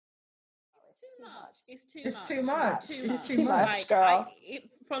It's too much. It's too much, girl.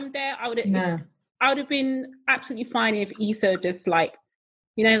 From there, I would have been absolutely fine if Issa just like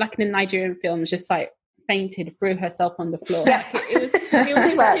in the Nigerian films, just like fainted, threw herself on the floor. Yeah. Like, it was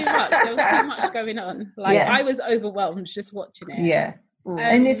too much. There was too much going on. Like I was overwhelmed just watching it. Yeah.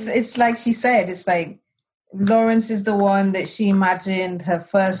 And it's like she said, it's like Lawrence is the one that she imagined her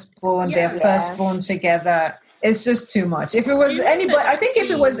firstborn, their firstborn together. It's just too much. If it was anybody, I think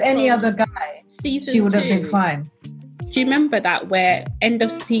if it was any other guy, she would have been fine. Do you remember that where end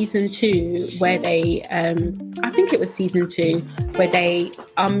of season 2, where they, I think it was season 2, where they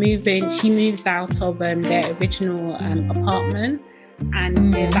are moving, she moves out of their original apartment,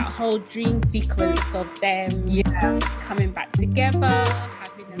 and there's that whole dream sequence of them coming back together,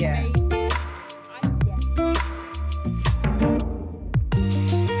 having a baby.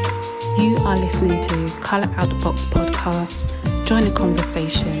 You are listening to Colour Out the Box podcast. Join the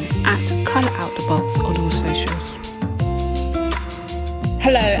conversation at Colour Out the Box on all socials.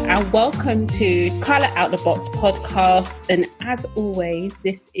 Hello and welcome to Colour Out the Box podcast, and as always,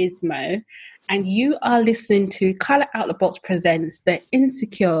 this is Mo, and you are listening to Colour Out the Box presents the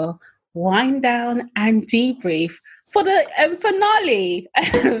Insecure Wind Down and Debrief for the finale.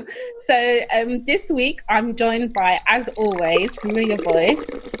 So this week I'm joined by, as always, familiar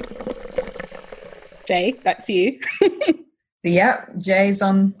voice, Jay. That's you. Yeah, Jay's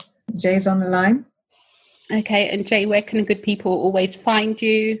on the line. Okay, and Jay, where can good people always find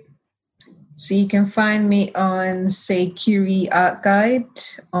you? So you can find me on Say Curie Art Guide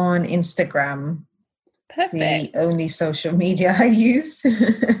on Instagram. Perfect. The only social media I use.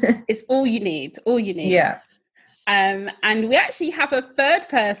 It's all you need. Yeah. And we actually have a third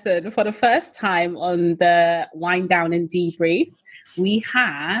person for the first time on the Wind Down and Debrief. We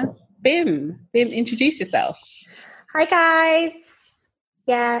have Bim. Bim, introduce yourself. Hi, guys.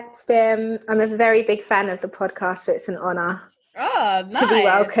 Yeah, it's Bim. I'm a very big fan of the podcast, so it's an honour to be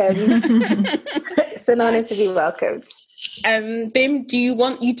welcomed. It's an honour to be welcomed. Bim,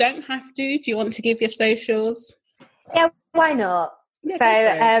 you don't have to. Do you want to give your socials? Yeah, why not? Yeah,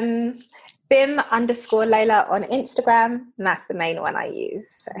 so, Bim_Lola on Instagram, and that's the main one I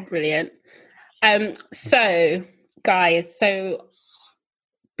use. So. Brilliant. So, guys,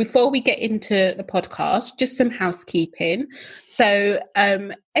 before we get into the podcast, just some housekeeping. So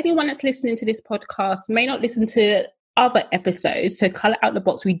anyone that's listening to this podcast may not listen to other episodes. So Colour Out the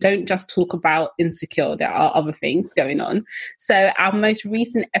Box, we don't just talk about Insecure. There are other things going on. So our most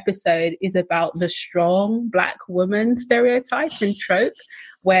recent episode is about the strong Black woman stereotype and trope,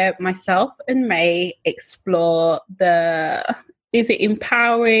 where myself and May explore is it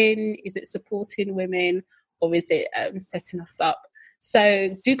empowering, is it supporting women, or is it setting us up?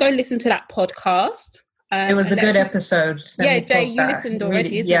 So do go listen to that podcast. It was a good episode. Yeah, Jay, you listened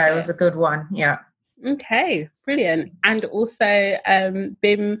already, isn't it? It was a good one. Yeah. Okay, brilliant. And also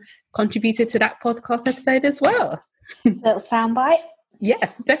Bim contributed to that podcast episode as well. Little soundbite.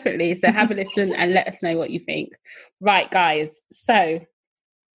 Yes, definitely. So have a listen and let us know what you think. Right, guys. So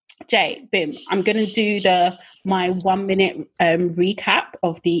Jay, Bim, I'm going to do my 1 minute recap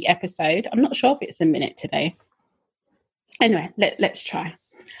of the episode. I'm not sure if it's a minute today. Anyway, let's try.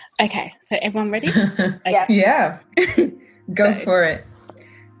 Okay, so everyone ready? Okay. Yeah. Go for it.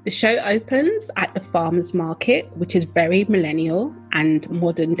 The show opens at the farmer's market, which is very millennial and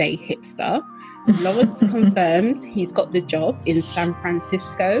modern day hipster. Lawrence confirms he's got the job in San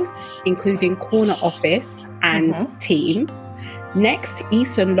Francisco, including corner office and team. Next,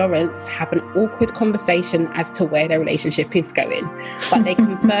 Issa and Lawrence have an awkward conversation as to where their relationship is going, but they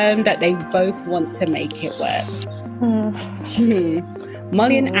confirm that they both want to make it work.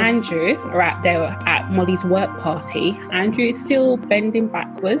 Molly and Andrew are at Molly's work party. Andrew is still bending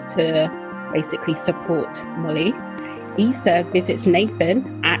backwards to basically support Molly. Issa visits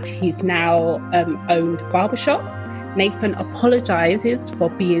Nathan at his now owned barbershop. Nathan apologizes for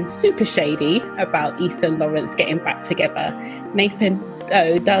being super shady about Issa and Lawrence getting back together. Nathan,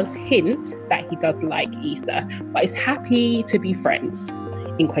 though, does hint that he does like Issa, but is happy to be friends,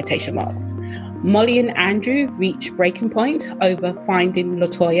 in quotation marks. Molly and Andrew reach breaking point over Finding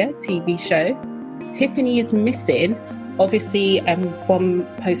LaToya TV show. Tiffany is missing, obviously from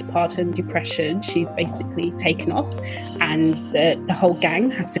postpartum depression. She's basically taken off, and the whole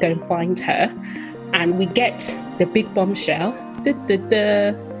gang has to go and find her. And we get the big bombshell.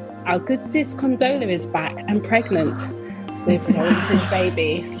 Our good sis Condola is back and pregnant with Lawrence's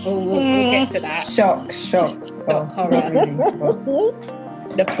baby. We'll get to that. Shock. Horror.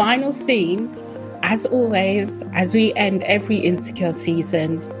 The final scene, as always, as we end every Insecure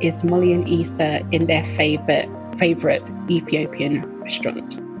season, is Molly and Issa in their favourite Ethiopian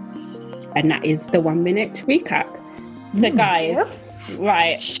restaurant. and that is the 1 minute recap. So guys,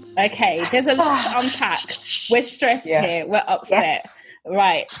 right, okay, there's a lot to unpack. We're stressed here, we're upset.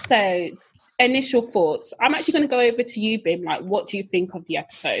 Right, so initial thoughts. I'm actually going to go over to you, Bim. Like, what do you think of the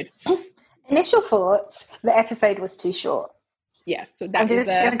episode? Initial thoughts, the episode was too short. Yes, so that I'm just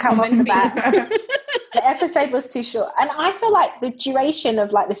going to come off the bat. The episode was too short. And I feel like the duration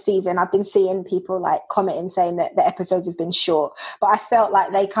of like the season, I've been seeing people like commenting saying that the episodes have been short, but I felt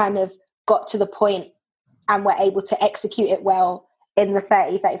like they kind of got to the point and were able to execute it well in the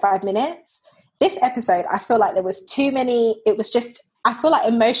 35 minutes. This episode, I feel like there was too many, it was just, I feel like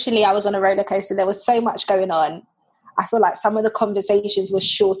emotionally I was on a roller coaster. There was so much going on. I feel like some of the conversations were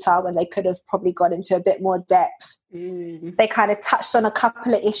shorter when they could have probably gone into a bit more depth. They kind of touched on a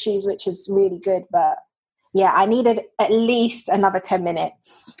couple of issues, which is really good. But yeah, I needed at least another 10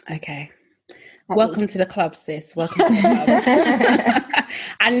 minutes. Okay. Welcome to the club, sis. Welcome to the club.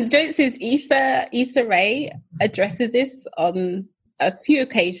 And jokes is Issa Rae addresses this on a few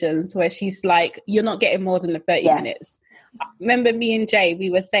occasions where she's like, you're not getting more than the 30 minutes. Remember me and Jay,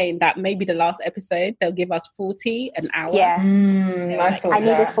 we were saying that maybe the last episode, they'll give us 40 an hour. Yeah. I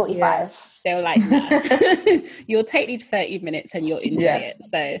needed 45. Yeah. They were like, nah. You'll take these 30 minutes and you'll enjoy it.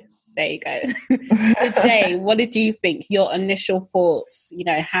 So there you go. So Jay, what did you think? Your initial thoughts, you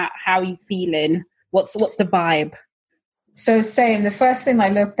know, how are you feeling? What's the vibe? So same. The first thing I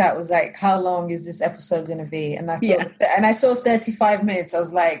looked at was like, how long is this episode going to be? And I thought, and I saw 35 minutes. I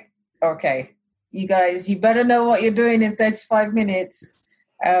was like, okay, you guys, you better know what you're doing in 35 minutes.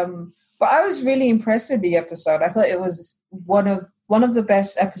 But I was really impressed with the episode. I thought it was one of the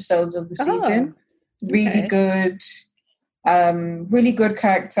best episodes of the season. Really good. Really good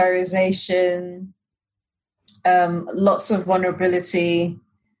characterization. Lots of vulnerability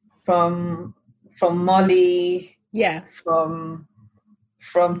from Molly. Yeah. From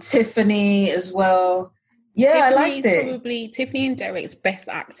Tiffany as well. Yeah, Tiffany, I liked it. Probably Tiffany and Derek's best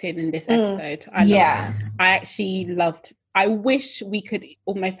acting in this episode. I actually loved. I wish we could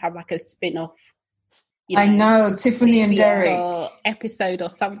almost have like a spin-off. I know, Tiffany and Derek episode or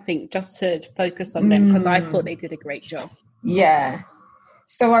something just to focus on them, because I thought they did a great job. Yeah.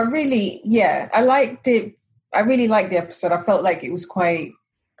 So I liked it. I really liked the episode. I felt like it was quite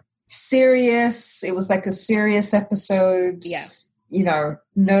serious. It was like a serious episode. Yeah. You know,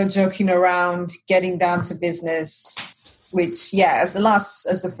 no joking around, getting down to business, which, as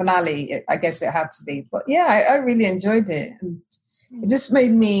the finale, I guess it had to be. But I really enjoyed it. And it just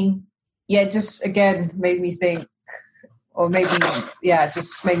made me, made me think, or maybe,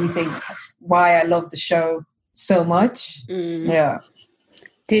 just made me think why I love the show so much. Yeah.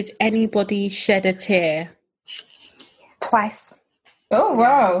 Did anybody shed a tear? Twice. Oh,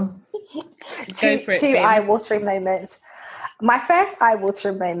 wow. Two eye-watering moments. My first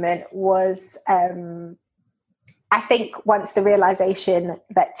eye-watering moment was, I think once the realization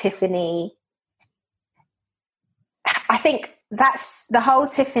that Tiffany, I think that's the whole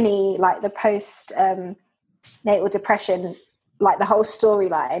Tiffany, like the post-natal depression, like the whole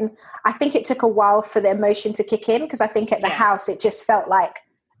storyline. I think it took a while for the emotion to kick in, because I think at the house, it just felt like,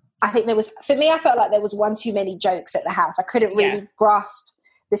 I felt like there was one too many jokes at the house. I couldn't really grasp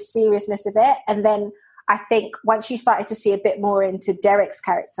the seriousness of it. And then I think once you started to see a bit more into Derek's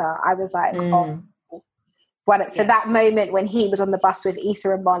character, I was like, so that moment when he was on the bus with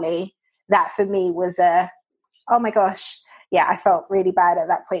Issa and Molly, that for me was oh my gosh. Yeah, I felt really bad at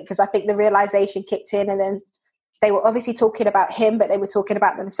that point, because I think the realization kicked in, and then they were obviously talking about him, but they were talking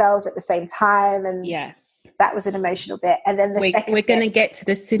about themselves at the same time. And that was an emotional bit. And then we're going to get to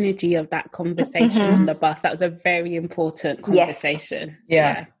the synergy of that conversation on the bus. That was a very important conversation.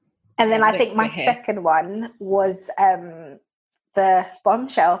 Yeah. And then I think my second one was the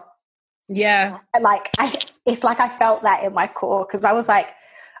bombshell. Yeah. It's like I felt that in my core, because I was like,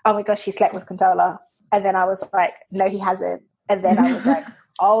 oh my gosh, he slept with Condola. And then I was like, no, he hasn't. And then I was like,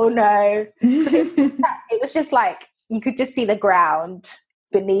 oh no. It was just like, you could just see the ground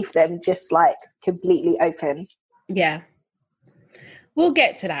beneath them just like completely open. Yeah. We'll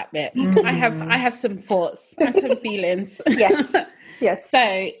get to that bit. I have some thoughts and some feelings. Yes.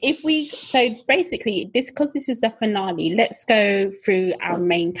 So basically because this is the finale, let's go through our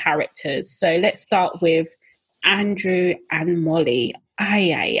main characters. So let's start with Andrew and Molly.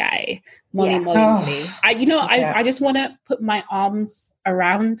 Molly. I just want to put my arms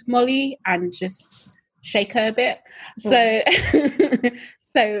around Molly and just shake her a bit. So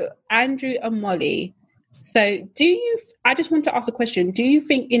Andrew and Molly. So I just want to ask a question. Do you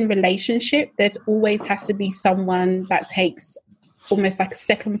think in relationship there's always has to be someone that takes almost like a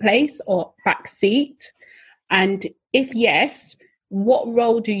second place or back seat? And if yes, what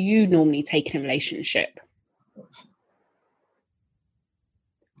role do you normally take in a relationship?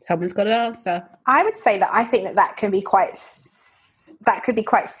 Someone's got an answer. I would say that I think that could be quite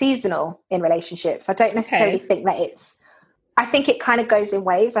seasonal in relationships. I don't necessarily think that I think it kind of goes in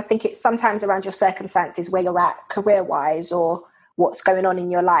waves. I think it's sometimes around your circumstances, where you're at career-wise or what's going on in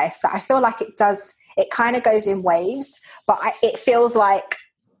your life. So I feel like it kind of goes in waves, but it feels like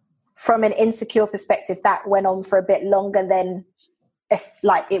from an Insecure perspective, that went on for a bit longer than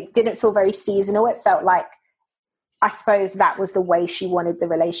it didn't feel very seasonal. It felt like, I suppose that was the way she wanted the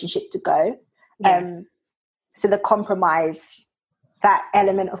relationship to go. Yeah. So the compromise, that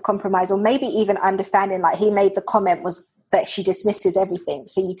element of compromise, or maybe even understanding, like he made the comment was that she dismisses everything.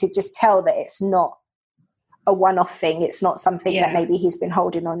 So you could just tell that it's not a one-off thing. It's not something that maybe he's been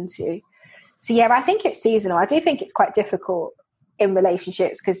holding on to. So yeah, I think it's seasonal. I do think it's quite difficult in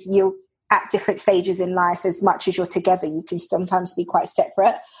relationships because you're at different stages in life. As much as you're together, you can sometimes be quite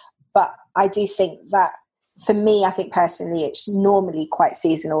separate. But I do think that, for me, I think personally, it's normally quite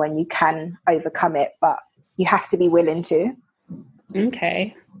seasonal and you can overcome it, but you have to be willing to.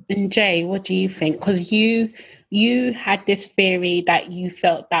 Okay. And Jay, what do you think? Because you had this theory that you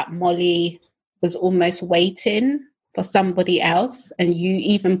felt that Molly was almost waiting for somebody else, and you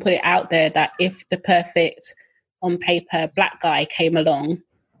even put it out there that if the perfect, on paper, black guy came along,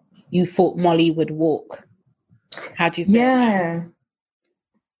 you thought Molly would walk. How do you feel?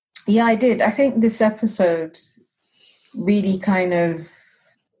 Yeah, I did. I think this episode really kind of,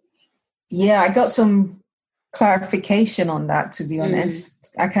 I got some clarification on that, to be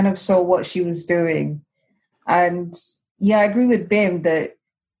honest. I kind of saw what she was doing. And I agree with Bim that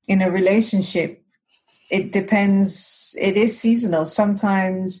in a relationship, it depends. It is seasonal.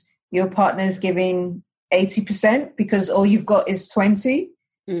 Sometimes your partner's giving 80% because all you've got is 20.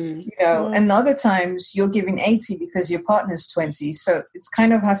 And other times you're giving 80 because your partner's 20. So it's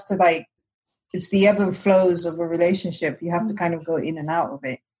kind of has to it's the ebb and flows of a relationship. You have to kind of go in and out of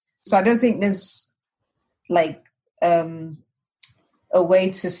it. So I don't think there's a way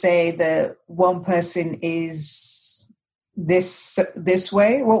to say that one person is this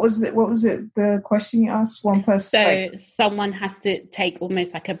way. What was it? The question you asked? One person. So someone has to take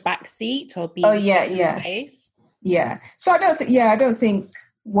almost like a back seat or be place. Yeah. So I don't think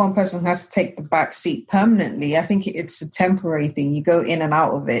one person has to take the back seat permanently. I think it's a temporary thing. You go in and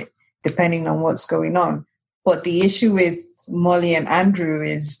out of it depending on what's going on. But the issue with Molly and Andrew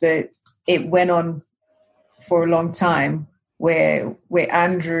is that it went on for a long time where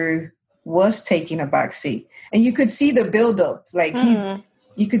Andrew was taking a back seat. And you could see the build-up.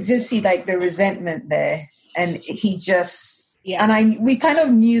 You could just see the resentment there. And he just... Yeah. And we kind of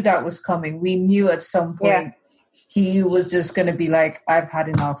knew that was coming. We knew at some point he was just going to be like, I've had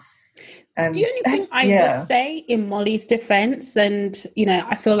enough. And the only thing I would say in Molly's defense, and,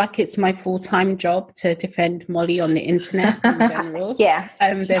 I feel like it's my full-time job to defend Molly on the internet in general.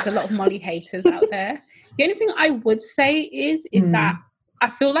 There's a lot of Molly haters out there. The only thing I would say is that I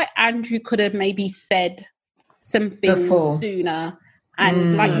feel like Andrew could have maybe said something sooner.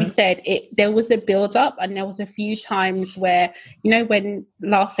 And like you said, there was a build-up, and there was a few times where, when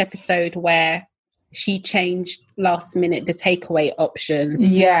last episode where she changed last minute the takeaway options.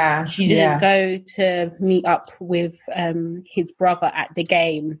 Yeah. She didn't go to meet up with his brother at the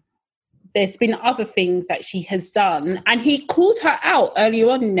game. There's been other things that she has done. And he called her out earlier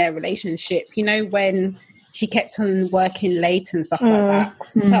on in their relationship, when she kept on working late and stuff like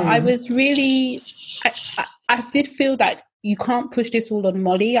that. So I was really... I did feel that you can't push this all on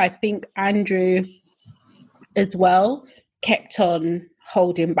Molly. I think Andrew as well kept on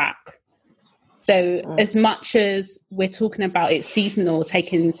holding back. So as much as we're talking about it seasonal,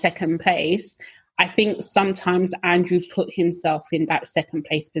 taking second place, I think sometimes Andrew put himself in that second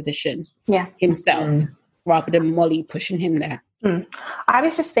place position himself rather than Molly pushing him there. I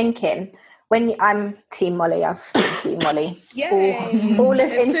was just thinking, when I'm Team Molly, I've been Team Molly. All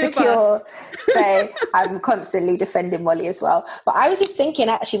of Insecure. So I'm constantly defending Molly as well. But I was just thinking,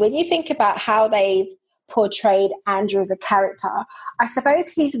 actually, when you think about how they've portrayed Andrew as a character, I suppose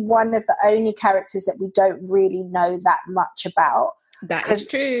he's one of the only characters that we don't really know that much about. That is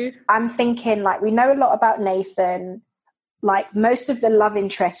true. I'm thinking, we know a lot about Nathan. Most of the love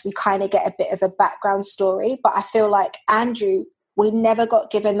interests, we kind of get a bit of a background story. But I feel like Andrew, we never got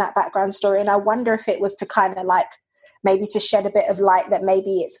given that background story. And I wonder if it was to kind of maybe to shed a bit of light that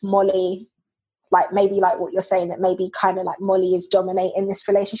maybe it's Molly, maybe what you're saying, that maybe kind of Molly is dominating this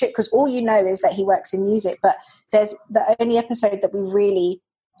relationship, because all you know is that he works in music. But there's the only episode that we really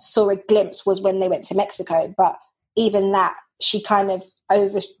saw a glimpse was when they went to Mexico. But even that, she kind of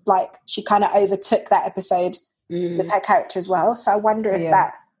overtook that episode with her character as well. So I wonder if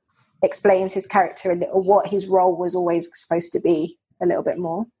that explains his character a little, what his role was always supposed to be a little bit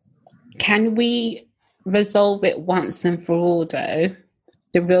more. Can we resolve it once and for all, though?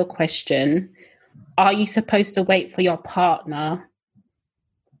 The real question, are you supposed to wait for your partner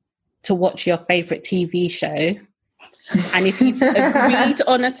to watch your favourite TV show? And if you've agreed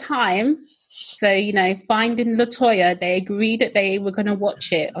on a time, so, you know, Finding LaToya, they agreed that they were going to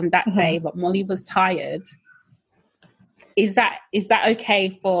watch it on that day, but Molly was tired. Is it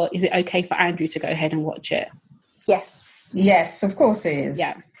okay for Andrew to go ahead and watch it? Yes. Yes, of course it is.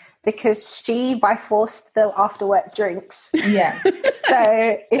 Yeah. Because she, by force, the after work drinks. Yeah.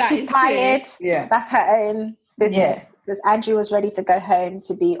 So if she's tired, that's her own business. Yeah. Because Andrew was ready to go home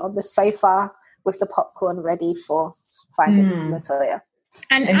to be on the sofa with the popcorn ready for Finding LaToya.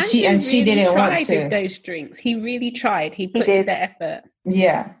 And she really didn't want to. With those drinks. He really tried. He put in the effort.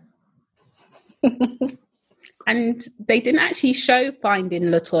 Yeah. And they didn't actually show Finding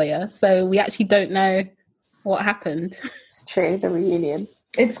LaToya, so we actually don't know what happened. It's true, the reunion.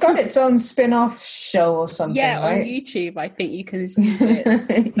 It's got its own spin-off show or something, right? On YouTube, I think you can see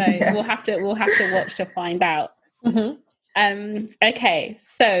it. So we'll have to watch to find out. Mm-hmm. Okay,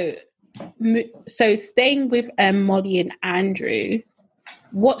 so staying with Molly and Andrew,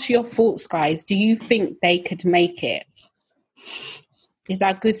 what's your thoughts, guys? Do you think they could make it? Is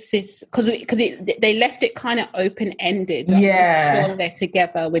that good, sis? Because they left it kind of open-ended. Like, we're not sure they're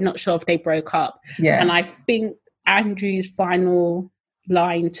together. We're not sure if they broke up. Yeah. And I think Andrew's final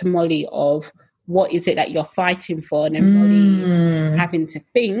line to Molly of, what is it that you're fighting for? And then Molly having to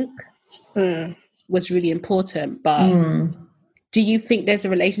think was really important. But do you think there's a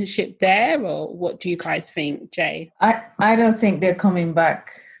relationship there, or what do you guys think, Jay? I don't think they're coming back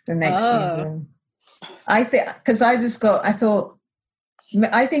the next season. I think, because I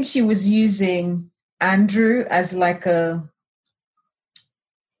think she was using Andrew as like a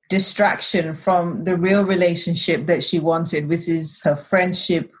distraction from the real relationship that she wanted, which is her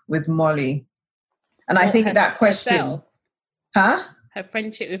friendship with Molly. And I think that question... Herself. Huh? Her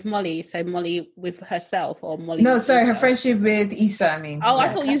friendship with Molly, so Molly with herself, or Molly... No, sorry, her friendship with Issa, I mean. Oh, I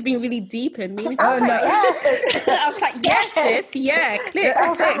thought you was being really deep and meaningful. I was like, yes. I was like, yes, sis, yeah, click.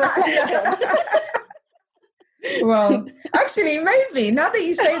 Well, actually, maybe, now that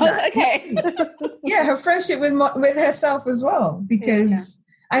you say that. Okay. Yeah, her friendship with herself as well, because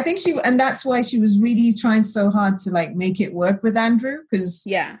I think and that's why she was really trying so hard to like make it work with Andrew, because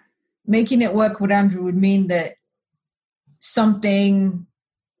making it work with Andrew would mean that something,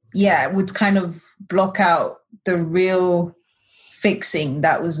 would kind of block out the real fixing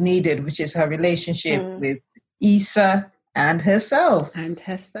that was needed, which is her relationship with Issa and herself.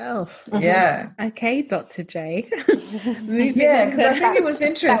 Yeah. Okay, Dr. J. Yeah, because I think it was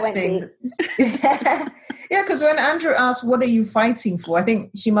interesting. Yeah, because when Andrew asked, what are you fighting for? I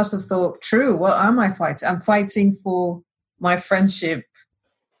think she must have thought, true, what am I fighting? I'm fighting for my friendship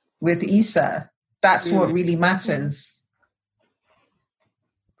with Issa. That's what really matters.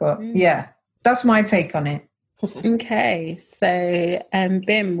 But yeah, that's my take on it. Okay, so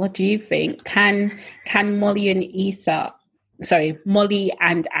Bim, what do you think? Can Molly and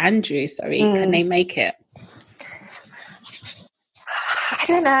Andrew, can they make it? I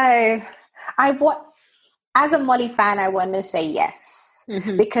don't know. As a Molly fan, I want to say yes,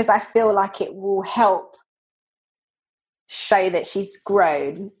 because I feel like it will help show that she's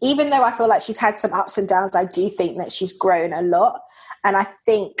grown. Even though I feel like she's had some ups and downs, I do think that she's grown a lot. And I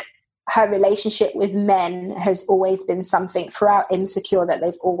think her relationship with men has always been something throughout Insecure that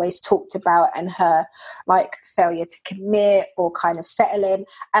they've always talked about, and her like failure to commit or kind of settling.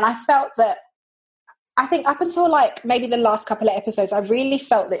 And I felt that, I think up until like maybe the last couple of episodes, I really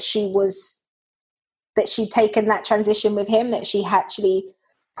felt that she'd taken that transition with him, that she actually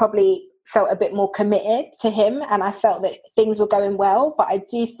probably felt a bit more committed to him. And I felt that things were going well, but I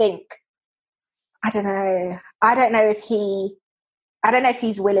do think, I don't know if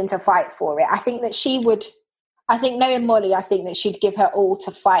he's willing to fight for it. I think that knowing Molly, I think that she'd give her all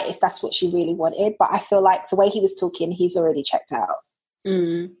to fight if that's what she really wanted. But I feel like the way he was talking, he's already checked out.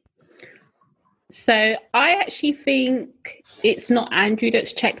 So I actually think it's not Andrew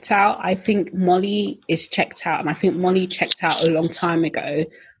that's checked out. I think Molly is checked out. And I think Molly checked out a long time ago.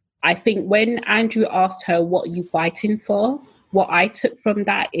 I think when Andrew asked her, what are you fighting for? What I took from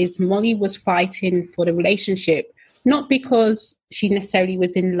that is Molly was fighting for the relationship, not because she necessarily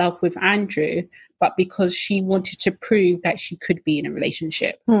was in love with Andrew, but because she wanted to prove that she could be in a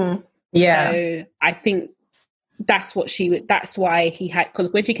relationship. Yeah. So I think that's why he had,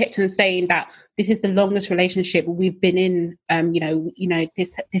 because when she kept on saying that this is the longest relationship we've been in,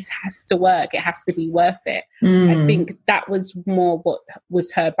 this has to work, it has to be worth it. I think that was more what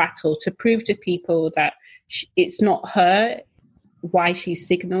was her battle, to prove to people that it's not her why she's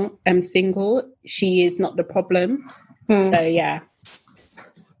single, she is not the problem. So yeah.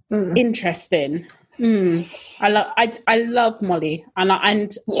 Interesting. I love Molly,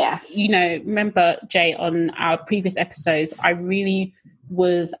 and remember, Jay, on our previous episodes, I really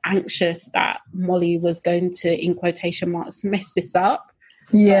was anxious that Molly was going to, in quotation marks, mess this up.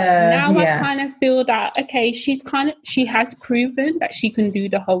 Now I kind of feel that she has proven that she can do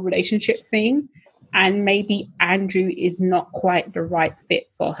the whole relationship thing, and maybe Andrew is not quite the right fit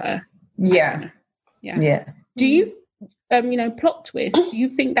for her. Yeah. Do you? Plot twist. Do you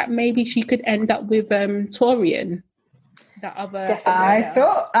think that maybe she could end up with Torian? That other. I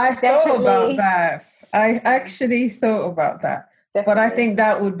thought about that. I actually thought about that, but I think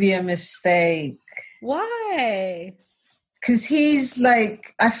that would be a mistake. Why? Because he's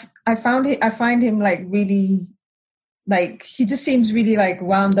like, I find him like really, like, he just seems really like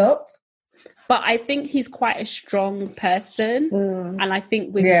wound up. But I think he's quite a strong person. And I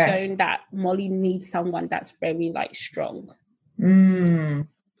think we've shown that Molly needs someone that's very, like, strong. Maybe.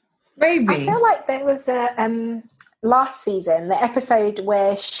 I feel like there was a last season, the episode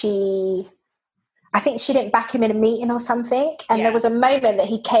where I think she didn't back him in a meeting or something. And there was a moment that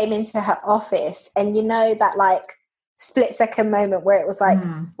he came into her office, and that, like, split-second moment where it was, like,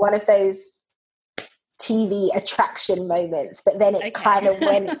 one of those TV attraction moments, but then it kind of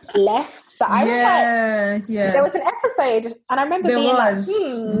went left. So I was like, there was an episode, and I remember being like,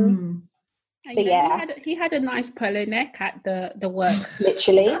 he had a nice polo neck at the work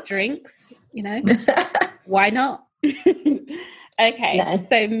literally drinks, why not? Okay,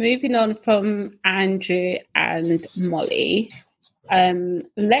 so moving on from Andrew and Molly,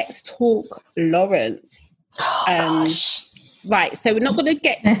 let's talk Lawrence. Gosh. Right, so we're not going to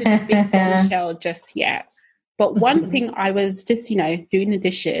get to the big bombshell just yet. But one thing, I was just, doing the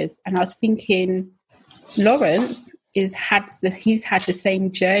dishes, and I was thinking, Lawrence he's had the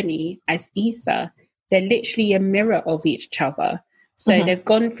same journey as Issa. They're literally a mirror of each other. So they've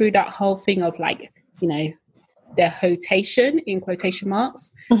gone through that whole thing of, like, their rotation, in quotation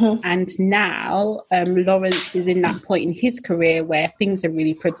marks. And now Lawrence is in that point in his career where things are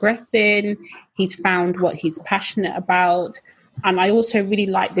really progressing. He's found what he's passionate about. And I also really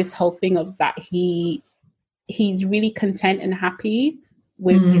like this whole thing of that he's really content and happy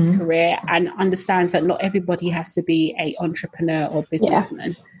with his career, and understands that not everybody has to be an entrepreneur or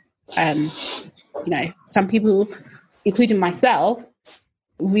businessman. Some people, including myself,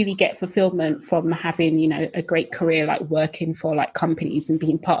 really get fulfillment from having, a great career, like working for like companies and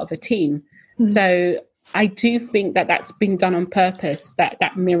being part of a team. So I do think that that's been done on purpose,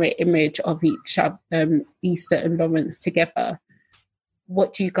 that mirror image of each other, Issa and Lawrence together.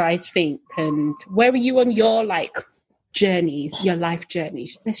 What do you guys think? And where are you on your journeys, your life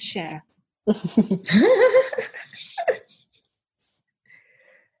journeys? Let's share.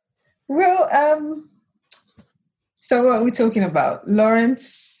 Well, so what are we talking about?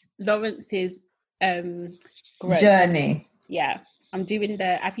 Lawrence's journey. Yeah. I'm doing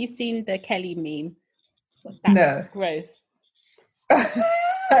have you seen the Kelly meme? No. Growth.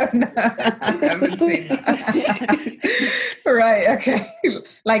 No, I haven't seen that. Right, okay.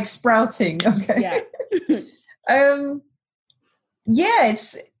 Like sprouting, okay. Yeah.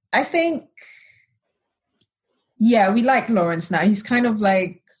 I think, we like Lawrence now. He's kind of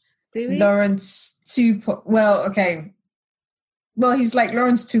like Lawrence 2.0. Well, he's like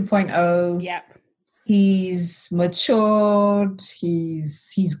Lawrence 2.0. Yep. He's matured.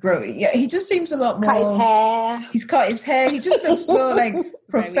 He's growing. Yeah, he just seems a lot more. He's cut his hair. He just looks more like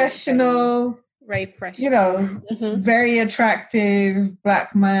professional. Very fresh. Very attractive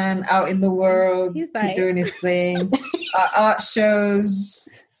black man out in the world, doing his thing. Art shows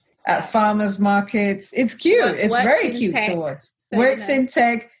at farmers markets. It's cute. It's very cute to watch. So, works in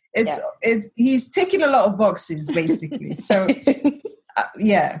tech. He's ticking a lot of boxes, basically. So,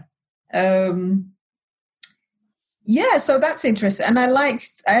 so that's interesting. And I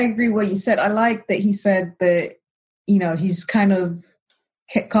agree what you said. I like that he said that, he's kind of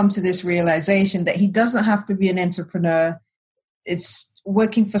come to this realization that he doesn't have to be an entrepreneur. It's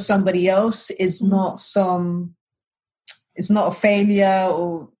working for somebody else is it's not a failure,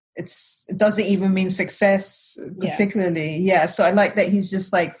 or it doesn't even mean success particularly. Yeah. So I like that he's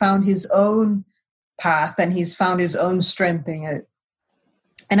just like found his own path, and he's found his own strength in it.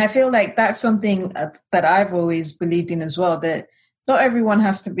 And I feel like that's something that I've always believed in as well, that not everyone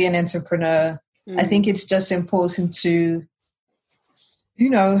has to be an entrepreneur. I think it's just important to,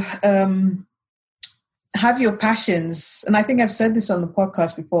 have your passions. And I think I've said this on the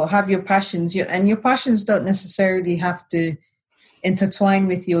podcast before, have your passions. And your passions don't necessarily have to intertwine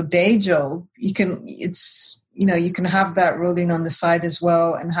with your day job. You can have that rolling on the side as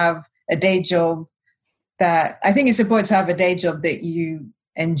well, and have a day job that, I think it's important to have a day job that you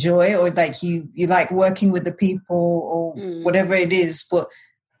enjoy, or like you like working with the people or whatever it is. But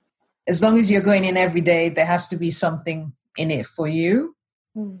as long as you're going in every day, there has to be something in it for you.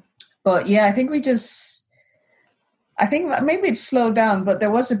 But yeah, I think maybe it's slowed down, but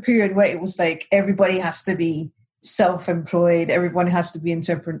there was a period where it was like everybody has to be self-employed, everyone has to be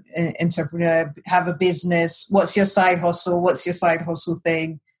entrepreneur, have a business. What's your side hustle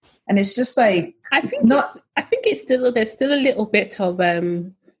thing? And it's just like, I think there's still a little bit of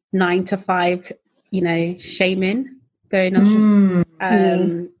 9 to 5, shaming going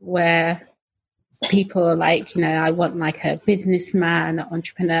on, where people are like, I want like a businessman, an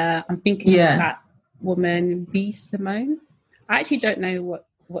entrepreneur. I'm thinking of that woman, B. Simone. I actually don't know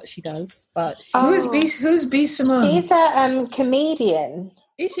what she does, but who's B. Simone? She's a comedian.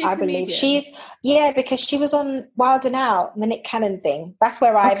 Is she I believe because she was on Wild and Out, the Nick Cannon thing. That's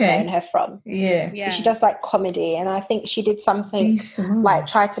where I've known her from. Yeah. So she does like comedy, and I think she did something like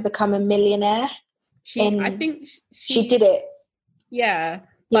try to become a millionaire. I think she did it. Yeah.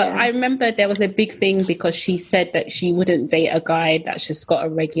 But I remember there was a big thing because she said that she wouldn't date a guy that's just got a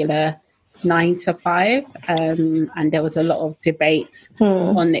regular 9 to 5, and there was a lot of debate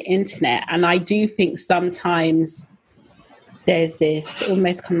on the internet. And I do think sometimes there's this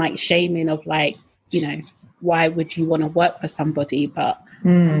almost kind of like shaming of like, why would you want to work for somebody? But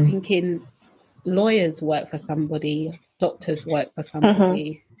I'm thinking lawyers work for somebody, doctors work for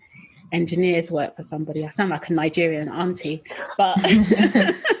somebody, engineers work for somebody. I sound like a Nigerian auntie, but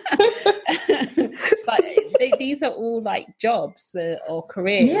but these are all like jobs or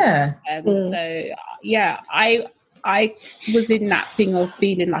careers. Yeah. So yeah, I was in that thing of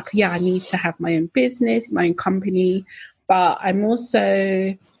feeling like, I need to have my own business, my own company, but I'm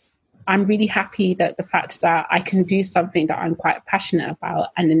really happy that the fact that I can do something that I'm quite passionate about,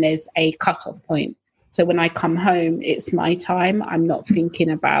 and then there's a cutoff point. So when I come home, it's my time. I'm not thinking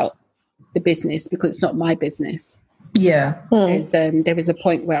about the business because it's not my business. Yeah. There is a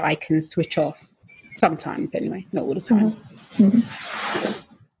point where I can switch off sometimes anyway, not all the time.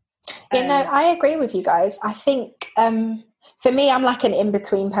 I agree with you guys. I think for me, I'm like an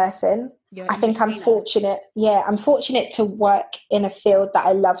in-between person. I think I'm fortunate. Yeah, I'm fortunate to work in a field that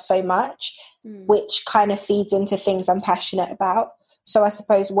I love so much, which kind of feeds into things I'm passionate about. So I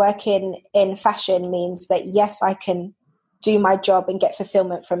suppose working in fashion means that, yes, I can do my job and get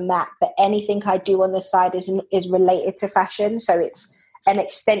fulfillment from that, but anything I do on the side is related to fashion. So it's an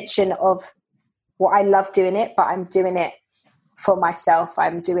extension of what I love doing it, but I'm doing it for myself.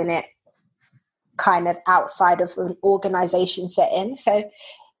 I'm doing it kind of outside of an organization setting. So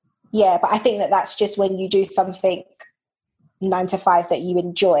yeah, but I think that's just when you do something 9 to 5 that you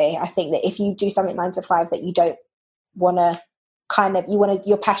enjoy. I think that if you do something 9 to 5 that you don't want to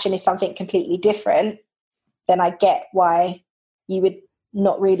your passion is something completely different, then I get why you would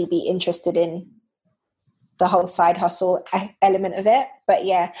not really be interested in the whole side hustle element of it. But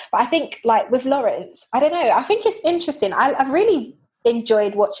yeah, but I think like with Lawrence, I don't know, I think it's interesting. I've really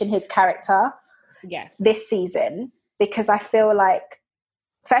enjoyed watching his character this season, because I feel like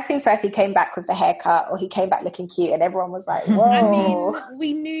first things first, he came back with the haircut, or he came back looking cute, and everyone was like, whoa. I mean,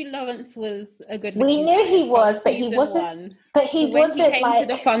 we knew Lawrence was a good We knew he was, but he wasn't. One. But he wasn't when he came like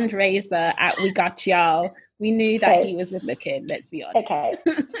to the fundraiser at We Got Y'all, we knew that he was good looking, let's be honest. Okay.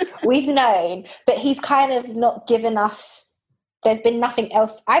 We've known, but he's kind of not given us, there's been nothing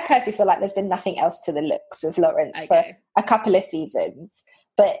else. I personally feel like there's been nothing else to the looks with Lawrence for a couple of seasons.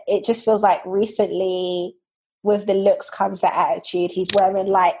 But it just feels like recently, with the looks comes the attitude. He's wearing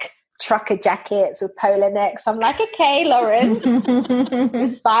like trucker jackets with polo necks. I'm like, okay, Lawrence.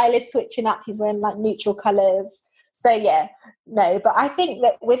 His style is switching up. He's wearing like neutral colours. So yeah, no, but I think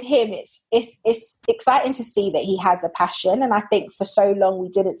that with him, it's exciting to see that he has a passion. And I think for so long we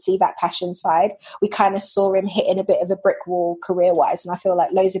didn't see that passion side. We kind of saw him hitting a bit of a brick wall career-wise. And I feel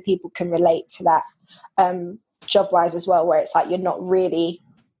like loads of people can relate to that job-wise as well, where it's like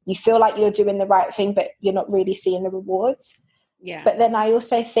you feel like you're doing the right thing, but you're not really seeing the rewards. Yeah. But then I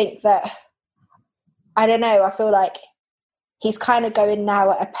also think that, I don't know, I feel like he's kind of going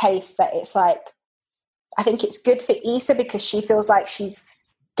now at a pace that it's like, I think it's good for Issa because she feels like she's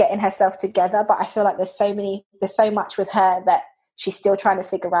getting herself together, but I feel like there's so much with her that she's still trying to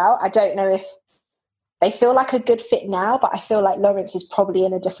figure out. I don't know if they feel like a good fit now, but I feel like Lawrence is probably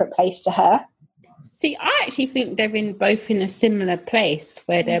in a different place to her. See, I actually think they're both in a similar place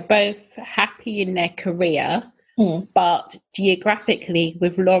where they're both happy in their career, but geographically,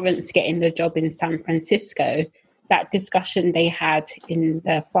 with Lawrence getting the job in San Francisco, that discussion they had in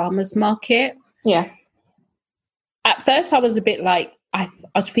the farmers market. Yeah. At first, I was a bit like, I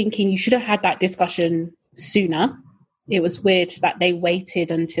was thinking you should have had that discussion sooner. It was weird that they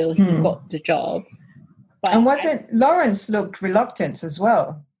waited until he got the job. But and Lawrence looked reluctant as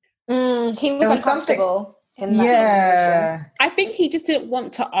well. He was uncomfortable in that conversation. I think he just didn't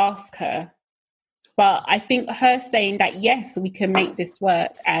want to ask her. But I think her saying that, yes, we can make this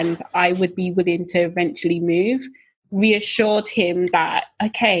work and I would be willing to eventually move, reassured him that,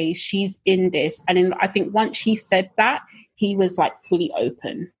 okay, she's in this. And then I think once she said that, he was like fully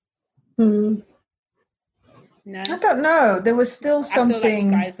open. No? I don't know. There was still something. I feel like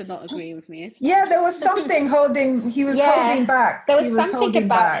you guys are not agreeing with me. Yeah, there was something holding. He was holding back. There was something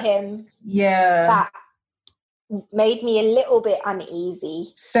about him. Yeah. That made me a little bit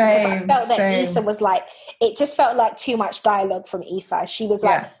uneasy. Same. I felt that Issa was like, it just felt like too much dialogue from Issa. She was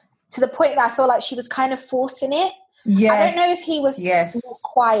like, to the point that I feel like she was kind of forcing it. Yes. I don't know if he was more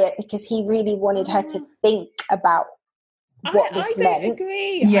quiet because he really wanted her to think about what this meant. I don't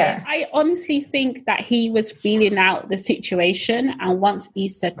agree. Yeah. I honestly think that he was feeling out the situation, and once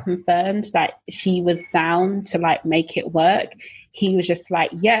Issa confirmed that she was down to like make it work, he was just like,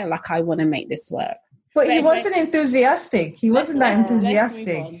 yeah, like I want to make this work. But he wasn't enthusiastic. He wasn't that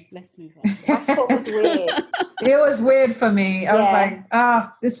enthusiastic. Let's move on. That's what was weird. It was weird for me. I was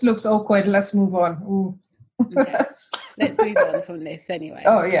like, this looks awkward. Let's move on. Ooh. Okay. Let's move on from this anyway.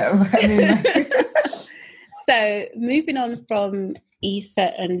 Oh, yeah. I mean, so moving on from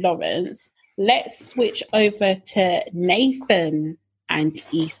Issa and Lawrence, let's switch over to Nathan and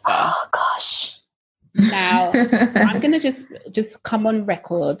Issa. Oh, gosh. Now, I'm going to just come on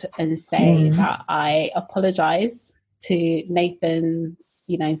record and say that I apologize to Nathan's,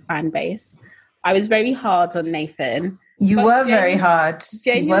 fan base. I was very hard on Nathan. You were very hard.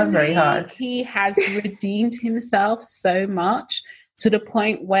 You were very hard. He has redeemed himself so much to the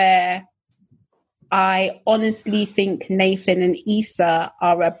point where I honestly think Nathan and Issa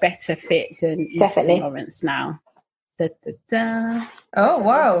are a better fit than Issa and Lawrence now. Da, da, da. Oh,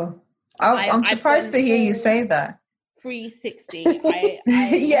 wow. I'm surprised to hear you say that. 360.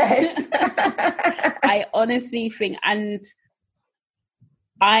 Yeah. I honestly think, and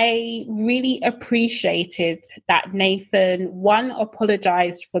I really appreciated that Nathan, one,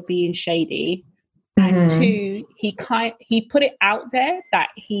 apologized for being shady, and two, he put it out there that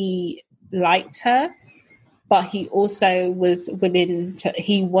he liked her, but he also was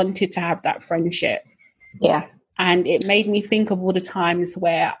he wanted to have that friendship. Yeah. And it made me think of all the times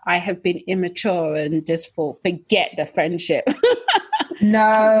where I have been immature and just thought, forget the friendship. No,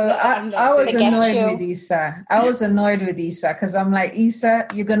 I was annoyed with Issa. I was annoyed with Issa because I'm like, Issa,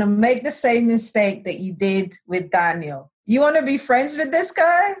 you're going to make the same mistake that you did with Daniel. You want to be friends with this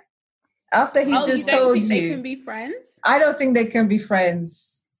guy? After he's just told you. They can be friends? I don't think they can be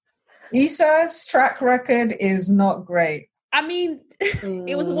friends. Issa's track record is not great. I mean,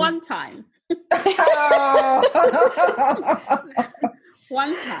 it was one time.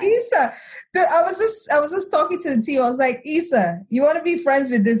 One time. Issa, I was just talking to the team. I was like, Issa, you want to be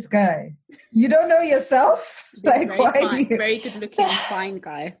friends with this guy? You don't know yourself? Very good looking, fine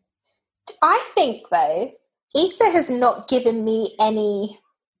guy. I think though, Issa has not given me any.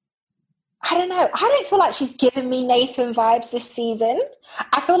 I don't know. I don't feel like she's given me Nathan vibes this season.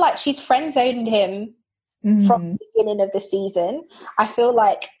 I feel like she's friend-zoned him from the beginning of the season. I feel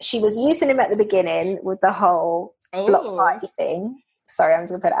like she was using him at the beginning with the whole block party thing. Sorry, I'm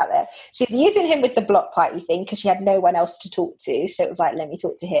just going to put it out there. She's using him with the block party thing because she had no one else to talk to. So it was like, let me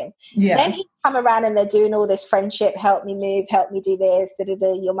talk to him. Yeah. Then he come around and they're doing all this friendship, help me move, help me do this,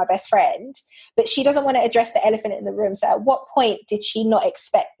 you're my best friend. But she doesn't want to address the elephant in the room. So at what point did she not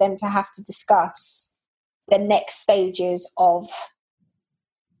expect them to have to discuss the next stages of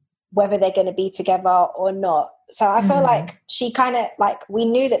whether they're going to be together or not? So I feel like she kind of we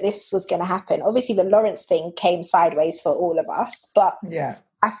knew that this was going to happen. Obviously the Lawrence thing came sideways for all of us, but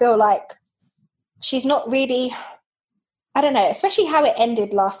I feel like she's not really, I don't know, especially how it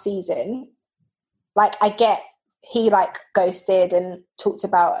ended last season. Like I get he ghosted and talked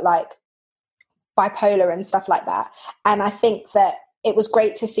about bipolar and stuff like that. And I think that it was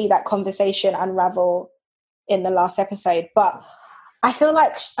great to see that conversation unravel in the last episode, but I feel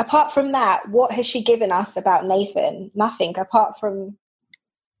like apart from that, what has she given us about Nathan? Nothing, apart from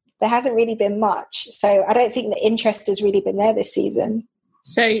there hasn't really been much. So I don't think the interest has really been there this season.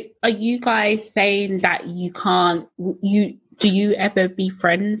 So are you guys saying that you can't, do you ever be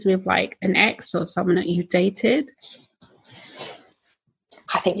friends with like an ex or someone that you've dated?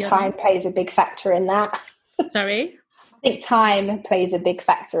 I think time plays a big factor in that. Sorry? I think time plays a big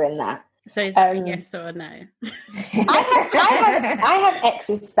factor in that. So is that a yes or a no? I have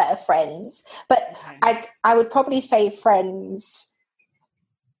exes that are friends, but okay. I would probably say friends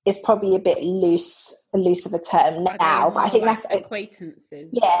is probably a loose of a term now. But I think like that's acquaintances.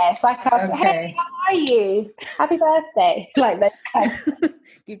 Yeah, it's like us. Okay. Hey, how are you? Happy birthday! Like that's kind of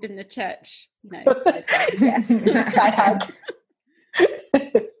give them the church, side hug.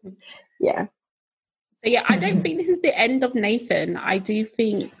 Yeah. So yeah, I don't think this is the end of Nathan. I do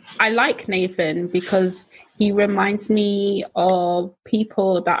think I like Nathan because he reminds me of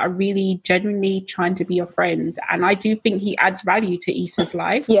people that are really genuinely trying to be a friend. And I do think he adds value to Issa's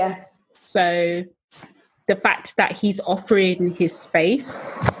life. Yeah. So the fact that he's offering his space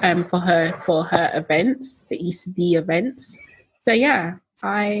for her events, the ECD events. So yeah,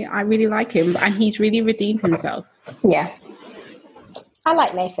 I really like him and he's really redeemed himself. Yeah. I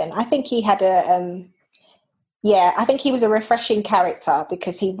like Nathan. I think he had I think he was a refreshing character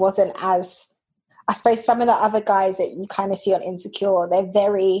because he wasn't as, I suppose some of the other guys that you kind of see on Insecure, they're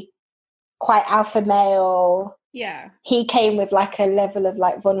very quite alpha male. Yeah. He came with like a level of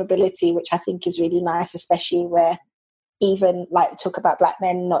like vulnerability, which I think is really nice, especially where even like talk about black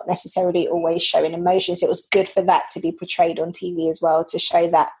men not necessarily always showing emotions. It was good for that to be portrayed on TV as well, to show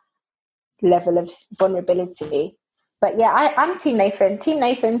that level of vulnerability. But yeah, I'm Team Nathan, Team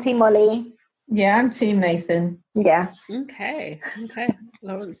Molly. Yeah, I'm Team Nathan. Yeah. Okay.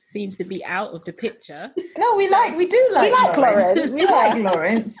 Lawrence seems to be out of the picture. No, we do like Lawrence. We like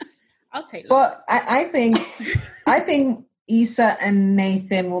Lawrence. I'll take Lawrence. But I think Issa and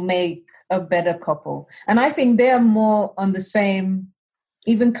Nathan will make a better couple. And I think they're more on the same,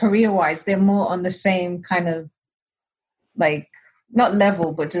 even career-wise, they're more on the same kind of, like, not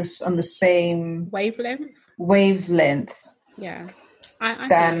level, but just on the same... Wavelength. Yeah.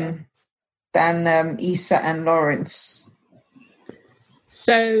 Than Issa and Lawrence.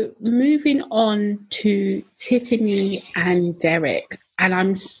 So moving on to Tiffany and Derek, and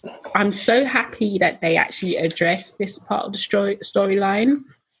I'm so happy that they actually addressed this part of the storyline.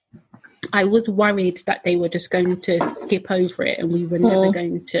 I was worried that they were just going to skip over it and we were never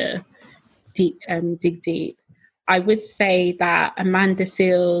going to dig deep. I would say that Amanda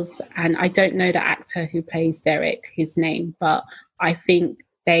Seales, and I don't know the actor who plays Derek, his name, but I think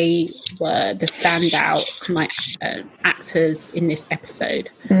they were the standout actors in this episode.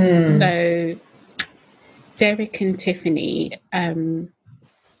 So Derek and Tiffany, how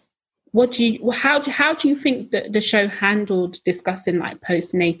do you think that the show handled discussing like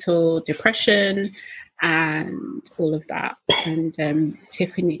postnatal depression and all of that, and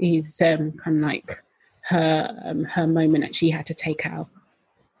Tiffany's kind of like her moment that she had to take out?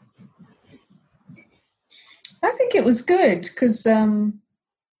 I think it was good because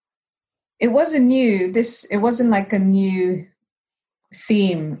it wasn't new. It wasn't like a new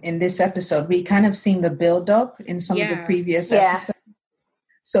theme in this episode. We kind of seen the build up in some of the previous episodes.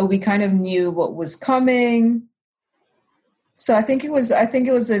 So we kind of knew what was coming. So I think it was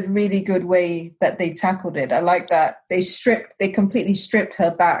a really good way that they tackled it. I like that they completely stripped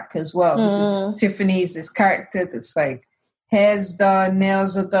her back as well. Because Tiffany's this character that's like hair's done,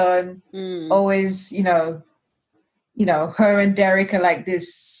 nails are done. Always, her and Derek are like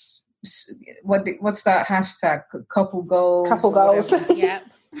this. What's that hashtag? Couple goals. Yeah.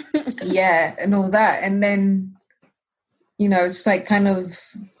 Yeah, and all that. And then, it's like kind of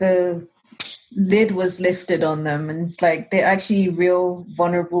the lid was lifted on them, and it's like they're actually real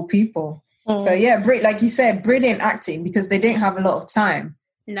vulnerable people. So yeah, like you said, brilliant acting because they didn't have a lot of time.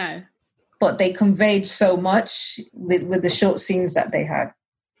 No. But they conveyed so much with the short scenes that they had.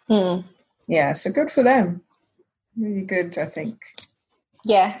 Yeah, so good for them. Really good, I think.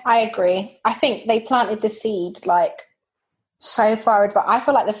 Yeah, I agree. I think they planted the seed like so far advanced. I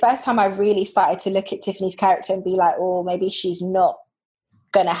feel like the first time I really started to look at Tiffany's character and be like, oh, maybe she's not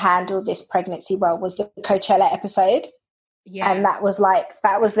going to handle this pregnancy well was the Coachella episode. Yeah. And that was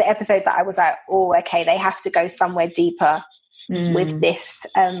the episode that I was like, oh, okay, they have to go somewhere deeper with this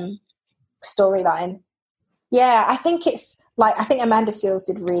storyline. Yeah, I think Amanda Seales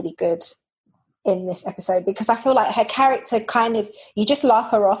did really good in this episode because I feel like her character kind of, you just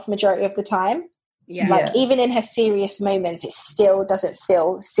laugh her off majority of the time. Yeah. Like even in her serious moments, it still doesn't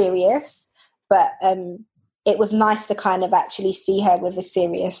feel serious. But it was nice to kind of actually see her with a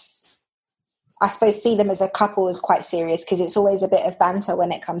serious, I suppose see them as a couple is quite serious because it's always a bit of banter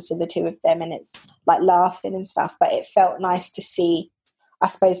when it comes to the two of them and it's like laughing and stuff. But it felt nice to see, I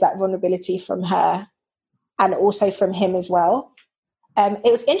suppose, that vulnerability from her and also from him as well.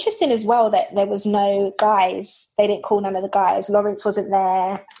 It was interesting as well that there was no guys. They didn't call none of the guys. Lawrence wasn't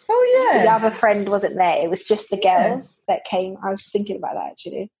there. Oh, yeah. The other friend wasn't there. It was just the girls that came. I was thinking about that,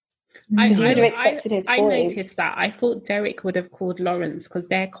 actually. Because you would have expected his boys. I noticed that. I thought Derek would have called Lawrence because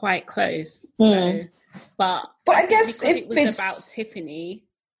they're quite close. So, but I guess if it was about Tiffany,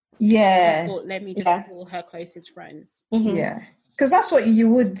 I thought, let me just call her closest friends. Mm-hmm. Yeah, because that's what you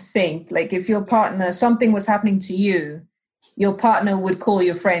would think. Like if your partner, something was happening to you, your partner would call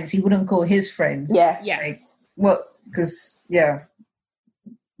your friends. He wouldn't call his friends. Yeah. Like, well, because your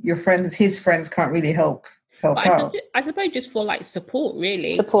friends, his friends can't really help out. I suppose just for like support, really.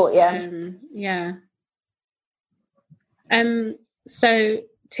 Support, yeah. So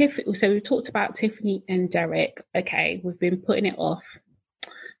we talked about Tiffany and Derek. Okay, we've been putting it off.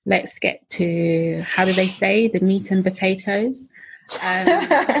 Let's get to, how do they say, the meat and potatoes?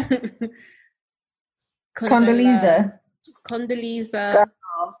 Condoleezza,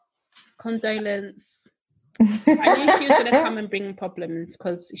 condolence. I knew she was going to come and bring problems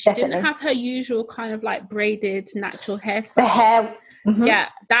because she didn't have her usual kind of like braided natural hairstyle. The hair. Mm-hmm. Yeah,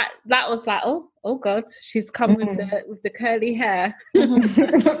 that was like, oh God, she's come with the curly hair.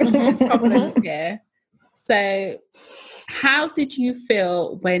 Problems here. So how did you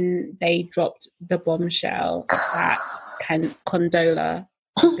feel when they dropped the bombshell that Condola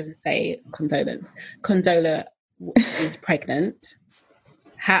is pregnant?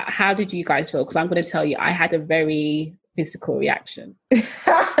 How did you guys feel? Because I'm going to tell you, I had a very physical reaction.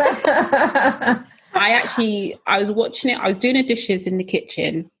 I was watching it. I was doing the dishes in the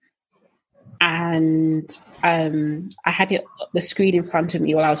kitchen, and I had the screen in front of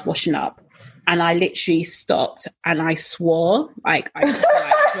me while I was washing up, and I literally stopped and I swore, like I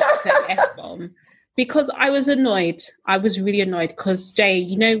dropped an F-bomb. Because I was annoyed. I was really annoyed because, Jay,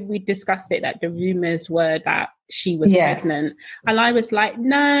 we discussed it, that the rumours were that she was pregnant. And I was like,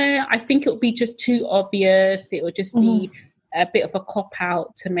 no, I think it would be just too obvious. It would just be a bit of a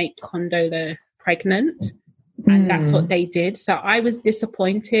cop-out to make Condola pregnant. And that's what they did. So I was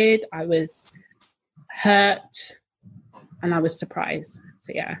disappointed. I was hurt. And I was surprised.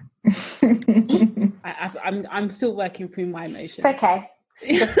 So, yeah. I'm still working through my emotions. It's okay.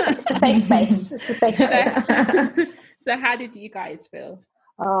 It's a safe space. It's a safe space. So how did you guys feel?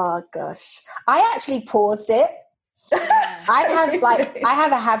 Oh gosh, I actually paused it. I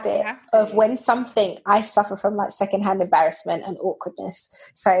have a habit of when something, I suffer from like secondhand embarrassment and awkwardness.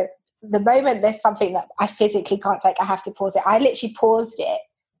 So the moment there's something that I physically can't take, I have to pause it. I literally paused it,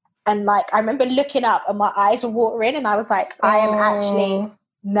 and like I remember looking up and my eyes were watering, and I was like, I am actually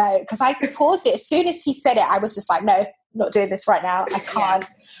no, because I paused it as soon as he said it. I was just like, no. Not doing this right now. I can't.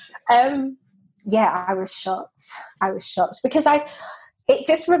 I was shocked. Because it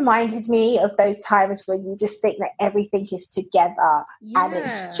just reminded me of those times when you just think that everything is together and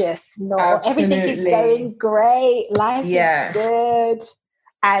it's just not. Absolutely. Everything is going great. Life is good.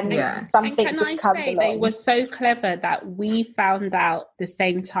 And something just comes along. They were so clever that we found out the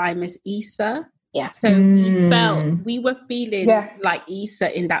same time as Issa. Yeah. So we were feeling like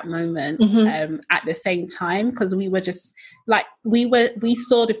Issa in that moment at the same time, because we were just like, we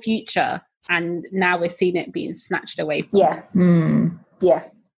saw the future and now we're seeing it being snatched away from us. Yeah.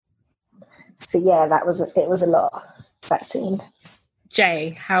 So it was a lot, that scene. Jay,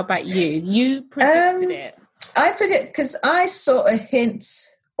 how about you? You predicted it. I because I saw a hint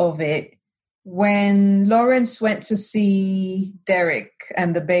of it when Lawrence went to see Derek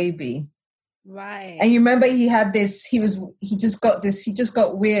and the baby. Right. And you remember he just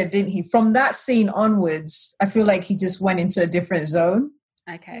got weird, didn't he? From that scene onwards, I feel like he just went into a different zone.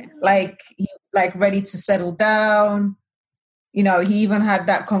 Okay. Like ready to settle down. He even had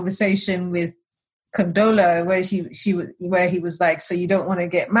that conversation with Condola where where he was like, so you don't want to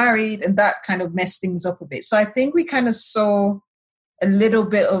get married, and that kind of messed things up a bit. So I think we kind of saw a little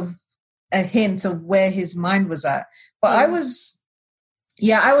bit of a hint of where his mind was at. But I was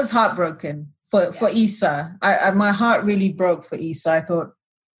heartbroken for Issa. My heart really broke for Issa. I thought,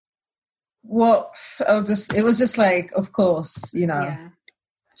 it was just like, of course,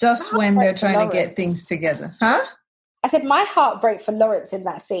 just when they're trying to get things together. Huh? I said my heart broke for Lawrence in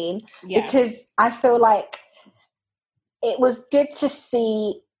that scene because I feel like it was good to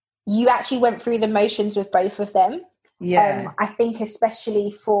see you actually went through the motions with both of them. Yeah. I think especially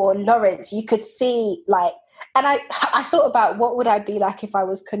for Lawrence, you could see like, and I thought about what would I be like if I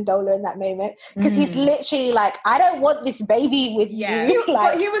was Condola in that moment, because he's literally like, I don't want this baby with you.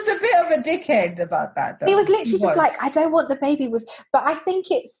 Like, he was a bit of a dickhead about that, though. He was literally just like, I don't want the baby with. But I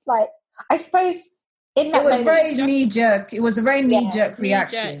think it's like, I suppose in that it was moment, very knee-jerk. It was a very knee-jerk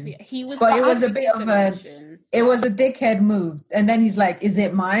reaction. He was, but it was a bit of it was a dickhead move. And then he's like, "Is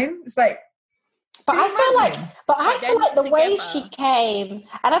it mine?" It's like, but I feel like the way she came,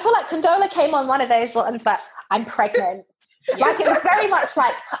 and I feel like Condola came on one of those ones like, "I'm pregnant." Like it was very much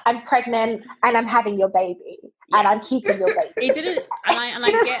like, "I'm pregnant and I'm having your baby and I'm keeping your baby." It didn't, and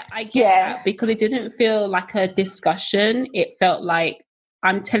I get that, because it didn't feel like a discussion. It felt like,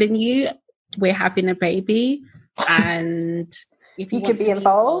 "I'm telling you, we're having a baby, and if you could be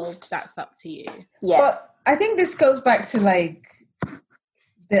involved, that's up to you." Yeah. But I think this goes back to like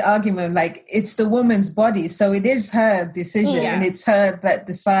the argument, like it's the woman's body, so it is her decision, and it's her that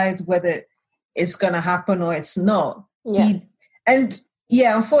decides whether it's going to happen or it's not. Yeah.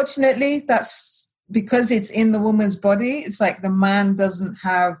 Unfortunately, that's because it's in the woman's body. It's like the man doesn't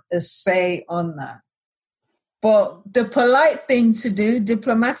have a say on that. But the polite thing to do,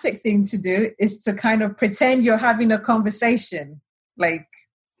 diplomatic thing to do, is to kind of pretend you're having a conversation, like,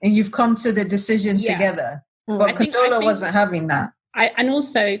 and you've come to the decision together. But Condola wasn't having that. And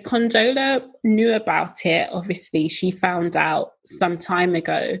also, Condola knew about it. Obviously, she found out some time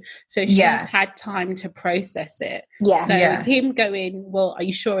ago. So she's had time to process it. Yeah. So him going, "Well, are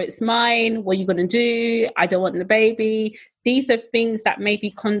you sure it's mine? What are you going to do? I don't want the baby." These are things that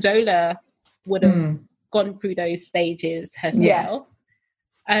maybe Condola would have gone through those stages herself.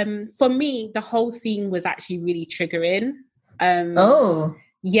 For me, the whole scene was actually really triggering.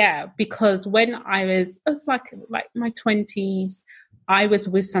 Yeah, because when I was like my 20s, I was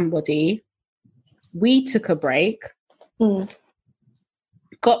with somebody. We took a break,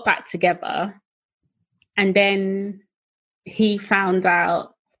 got back together, and then he found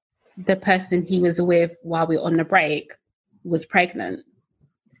out the person he was with while we were on the break was pregnant.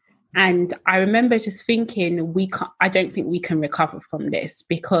 And I remember just thinking, I don't think we can recover from this,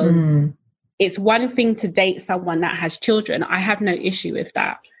 because it's one thing to date someone that has children. I have no issue with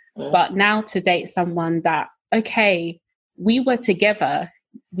that. But now to date someone that, okay, we were together,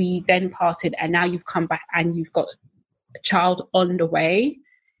 we then parted, and now you've come back and you've got a child on the way.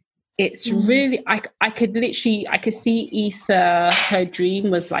 It's really, I could see Issa, her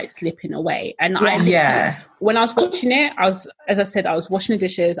dream was like slipping away. And when I was watching it, as I said, I was washing the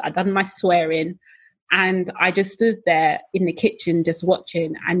dishes, I'd done my swearing, and I just stood there in the kitchen just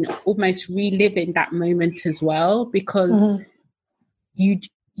watching and almost reliving that moment as well, because you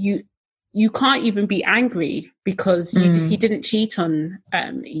can't even be angry because he didn't cheat on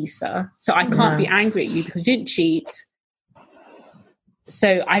Issa. So I can't be angry at you because you didn't cheat.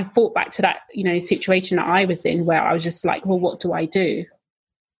 So I thought back to that, situation that I was in, where I was just like, well, what do I do?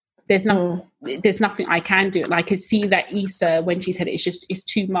 There's nothing I can do. And I could see that Issa, when she said it's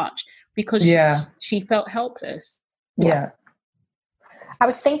too much, because she felt helpless. Yeah. I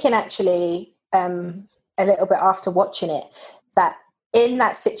was thinking actually a little bit after watching it, that in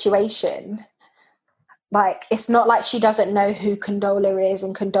that situation, like, it's not like she doesn't know who Condola is,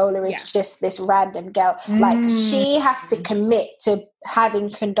 and Condola is just this random girl. Like, she has to commit to having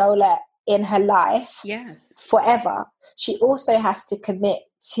Condola in her life forever. She also has to commit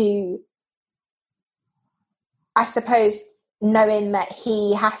to, I suppose, knowing that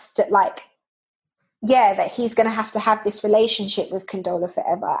he has to, like, that he's going to have this relationship with Condola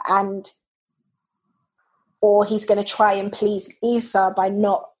forever, or he's going to try and please Issa by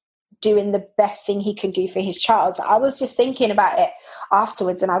not doing the best thing he can do for his child. So I was just thinking about it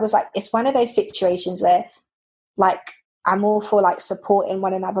afterwards, and I was like, it's one of those situations where, like, I'm all for like supporting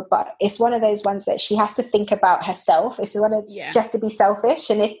one another, but it's one of those ones that she has to think about herself. It's one of just to be selfish.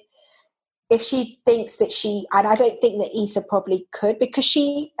 And if she thinks that and I don't think that Issa probably could, because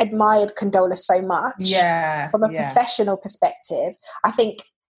she admired Condola so much. Yeah. From a professional perspective, I think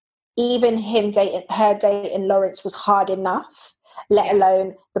even her dating Lawrence was hard enough, let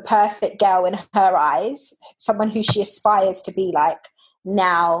alone the perfect girl in her eyes, someone who she aspires to be like,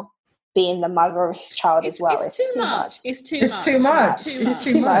 now being the mother of his child as well. It's too much. It's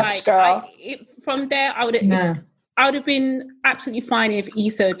too much, girl. From there, I would have been absolutely fine if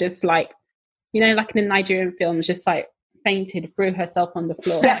Issa just like, like in the Nigerian films, just like fainted, threw herself on the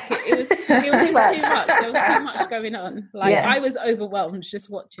floor. It was too much. There was too much going on. Like, I was overwhelmed just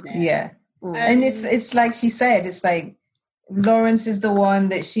watching it. Yeah. And it's like she said, it's like Lawrence is the one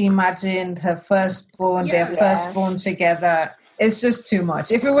that she imagined her firstborn, their firstborn together. It's just too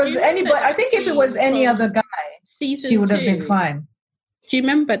much. If it was anybody, I think if it was any other guy, she would have been fine. Do you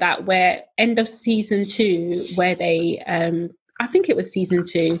remember that, where end of season 2, where they, I think it was season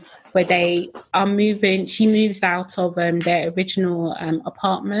 2, where they are moving, she moves out of their original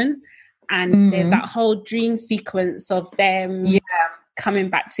apartment, and there's that whole dream sequence of them coming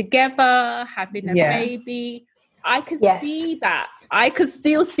back together, having a baby. I could see that. I could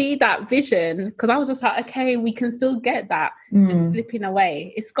still see that vision because I was just like, okay, we can still get that. Just slipping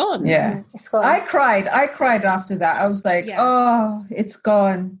away. It's gone. Yeah. It's gone. I cried after that. I was like, oh, it's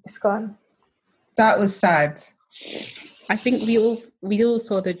gone. It's gone. That was sad. I think we all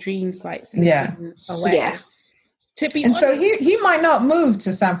saw the dreams like slipping away. Yeah. To be honest, so he might not move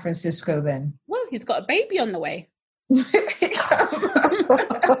to San Francisco then. Well, he's got a baby on the way.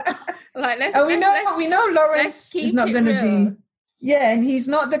 Like, we know Lawrence is not going to be. Yeah, and he's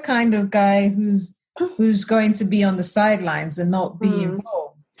not the kind of guy who's going to be on the sidelines and not be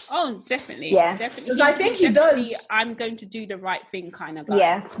involved. Oh, definitely. Yeah. Definitely. Because I think he does. I'm going to do the right thing kind of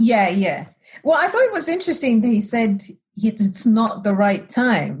guy. Yeah. Well, I thought it was interesting that he said it's not the right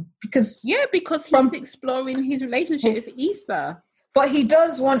time because he's exploring his relationship with Issa. But he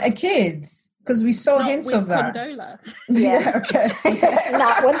does want a kid because we saw hints of that. Condola. Yeah, okay.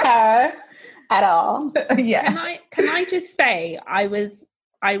 Not with her at all. Yeah. Can I just say I was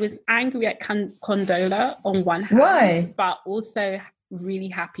angry at Condola on one hand, why? But also really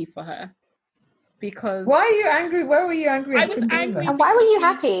happy for her. Because why are you angry? Why were you angry? I was angry. And why were you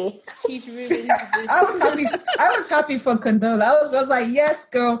happy? She's ruined. I was happy for Condola. I was like, yes,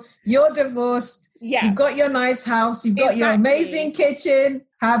 girl, you're divorced. Yeah, you've got your nice house. You've got your amazing kitchen.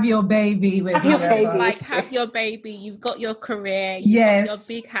 Have your baby with your baby. Have your baby. You've got your career. Yes,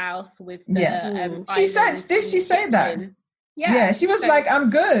 got your big house with the. She said, did she say that? Yeah, she was like, I'm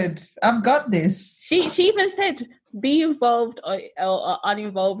good. I've got this. She even said, be involved or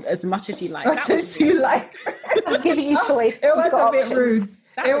uninvolved as much as you like. I'm giving you choice. It was a bit rude.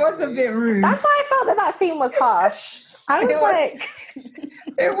 It was a bit rude. That's why I felt that scene was harsh.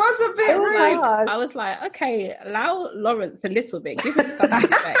 It was a bit rude. Harsh. I was like, okay, allow Lawrence a little bit. Give him some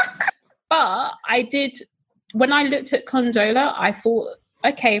respect. But I did, when I looked at Condola, I thought,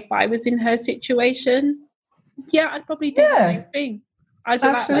 okay, if I was in her situation, I'd probably do the same thing. I'd be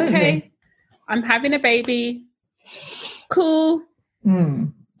like, okay, I'm having a baby. Cool.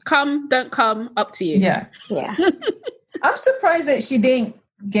 Come, don't come, up to you. Yeah. I'm surprised that she didn't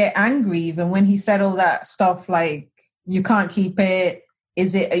get angry even when he said all that stuff like, you can't keep it.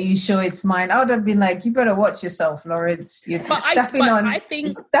 Are you sure it's mine? I would have been like, you better watch yourself, Lawrence. You're stepping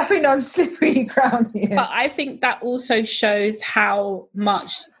on slippery ground here. But I think that also shows how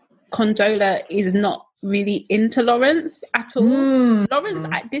much Condola is not really into Lawrence at all. Lawrence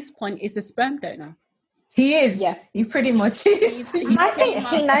at this point is a sperm donor. He is. Yeah. He pretty much is. I think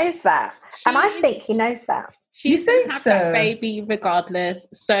he knows that. And I think he knows that. She's going to have that baby regardless.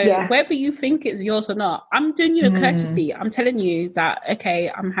 So whether you think it's yours or not, I'm doing you a courtesy. I'm telling you that, okay,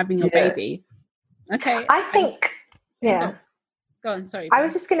 I'm having your baby. Okay. I think, Go on, sorry. I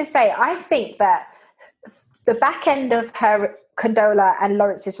was just going to say, I think that the back end of her Condola and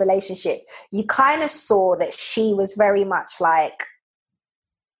Lawrence's relationship, you kind of saw that she was very much like,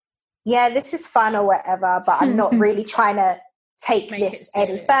 this is fun or whatever, but I'm not really trying to take this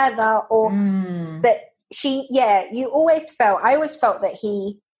any further, or that I always felt that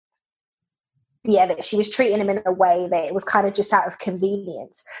that she was treating him in a way that it was kind of just out of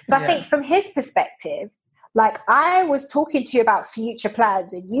convenience. So I think from his perspective, like, I was talking to you about future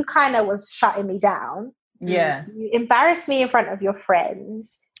plans and you kind of was shutting me down. Yeah. You embarrassed me in front of your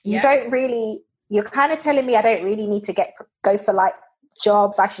friends. You're kind of telling me I don't really need to go for like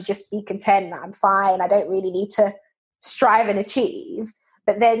jobs. I should just be content that I'm fine. I don't really need to strive and achieve.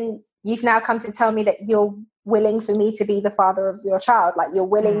 But then you've now come to tell me that you're willing for me to be the father of your child. Like, you're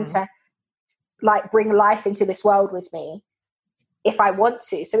willing to like bring life into this world with me if I want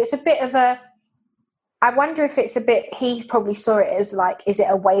to. So it's a bit of I wonder if it's a bit, he probably saw it as like, is it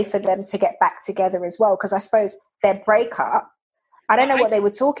a way for them to get back together as well? Because I suppose their breakup, I don't know what they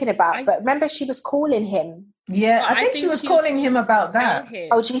were talking about, but remember she was calling him. Yeah, I think she was calling him about that.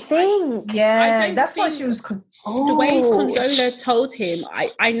 Oh, do you think? Yeah, that's why she was... The way Condola told him,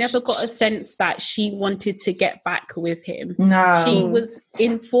 I never got a sense that she wanted to get back with him. No. She was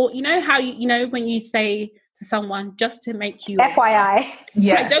in for, you know how, when you say to someone, just to make you... FYI.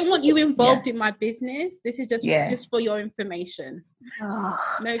 Yeah. I don't want you involved in my business. This is just for your information. Oh.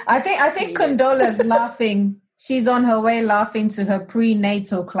 No, I think Condola's laughing. She's on her way laughing to her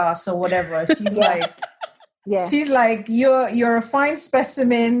prenatal class or whatever. She's like... Yeah. She's like, you're a fine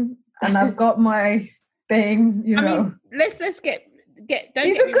specimen and I've got my... thing, I mean, let's get.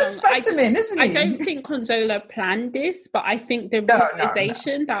 He's a good specimen, isn't he? I don't think Condola planned this, but I think the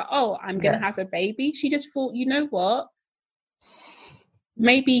realization that I'm going to have a baby. She just thought, you know what?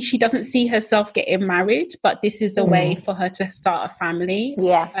 Maybe she doesn't see herself getting married, but this is a way for her to start a family.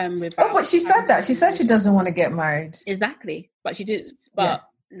 Yeah. But she said that. She said she doesn't want to get married. Exactly. but she didn't. But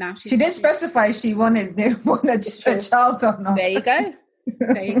now she didn't specify she wanted a child or not. There you go.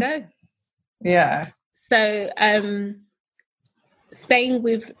 There you go. Yeah. So, staying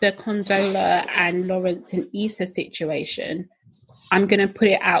with the Condola and Lawrence and Issa situation, I'm going to put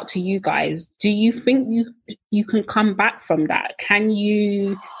it out to you guys. Do you think you can come back from that? Can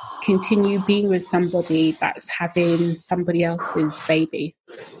you continue being with somebody that's having somebody else's baby?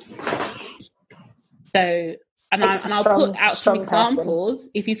 So, I'll put out some examples.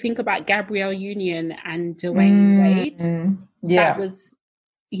 Person. If you think about Gabrielle Union and Dwayne Wade, that was,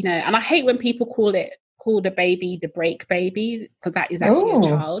 and I hate when people call the baby the break baby, because that is actually a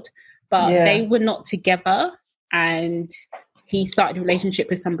child. But they were not together, and he started a relationship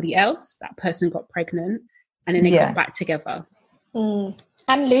with somebody else. That person got pregnant, and then they got back together. And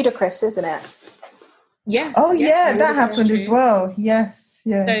Ludacris, isn't it? Yeah. Oh yeah, that happened as well. Yes.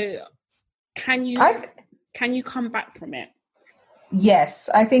 Yeah. So can you come back from it? Yes,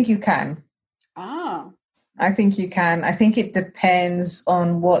 I think you can. I think you can. I think it depends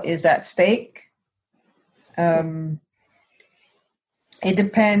on what is at stake. It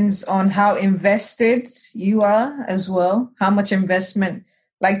depends on how invested you are as well. How much investment,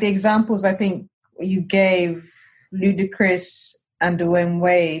 like the examples I think you gave, Ludacris and Dwayne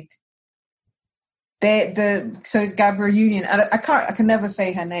Wade. So Gabrielle Union, I can never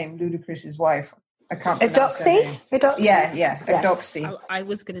say her name, Ludacris's wife. I can't pronounce her name. Eudoxie? Yeah, Eudoxie. I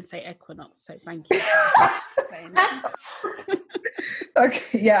was going to say Equinox, so thank you for saying that.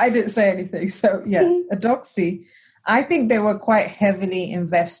 Okay, yeah, I didn't say anything. So yeah, Eudoxie. I think they were quite heavily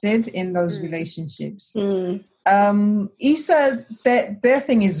invested in those relationships. Issa, their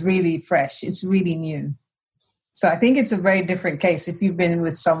thing is really fresh. It's really new. So I think it's a very different case if you've been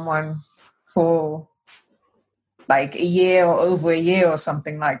with someone for like a year or over a year or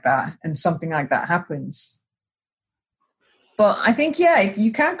something like that, and something like that happens. But I think,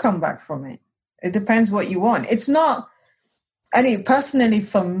 you can come back from it. It depends what you want. It's not, personally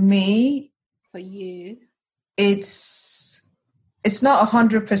for me. For you. It's not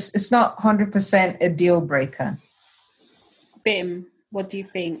 100%. It's not 100% a deal breaker. Bim, what do you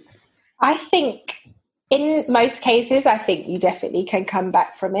think? I think in most cases, I think you definitely can come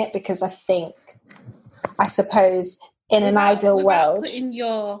back from it, because I suppose in an ideal world, putting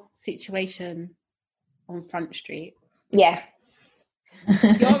your situation on Front Street. Yeah,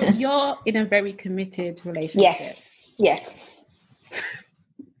 you're in a very committed relationship. Yes.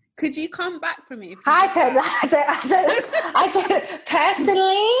 Could you come back from it? I don't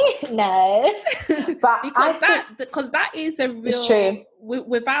personally, no. But because that is a real. It's true.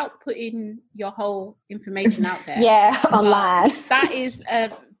 Without putting your whole information out there. Online. That is a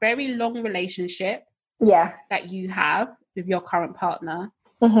very long relationship. Yeah. That you have with your current partner.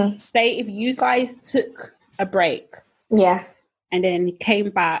 Mm-hmm. Say if you guys took a break. Yeah. And then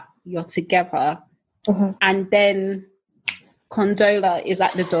came back, you're together, and then Condola is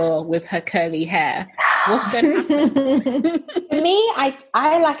at the door with her curly hair. What's going to happen? Me, I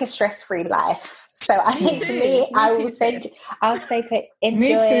like a stress-free life. So I think for me, I'll say to enjoy.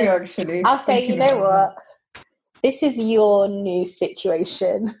 Me too, actually. I'll say, you know what? This is your new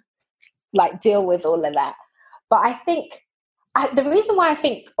situation. Like, deal with all of that. But I think the reason why I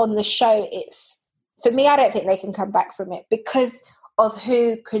think on the show, it's, for me, I don't think they can come back from it because of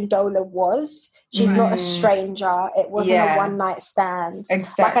who Condola was. She's not a stranger. It wasn't a one-night stand.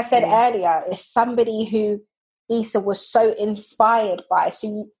 Exactly. Like I said earlier, it's somebody who Issa was so inspired by.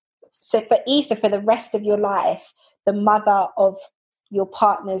 So for Issa, for the rest of your life, the mother of your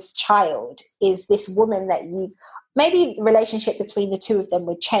partner's child is this woman that maybe the relationship between the two of them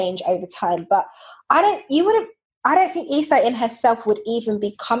would change over time, but I don't think Issa in herself would even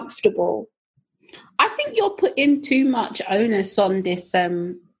be comfortable. I think you're putting too much onus on this,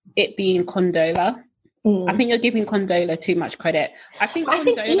 it being Condola. I think you're giving Condola too much credit. I think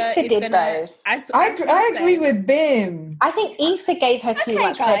Issa did, though. I agree with Bim. I think Issa gave her too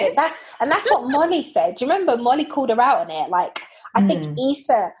much credit. That's what Molly said. Do you remember Molly called her out on it? Like, I think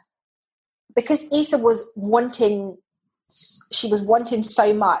Issa, because Issa was wanting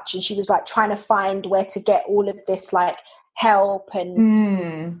so much, and she was like trying to find where to get all of this like help,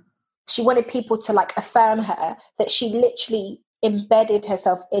 and she wanted people to like affirm her, that she literally embedded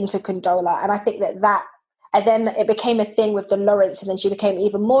herself into Condola. And I think that and then it became a thing with the Lawrence, and then she became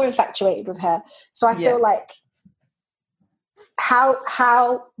even more infatuated with her. So I feel like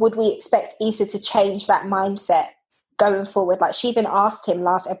how would we expect Issa to change that mindset going forward? Like, she even asked him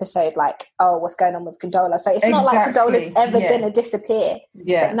last episode, like, oh, what's going on with Condola? So it's not like Condola's ever going to disappear.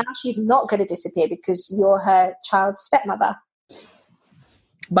 Yeah. But now she's not going to disappear because you're her child's stepmother.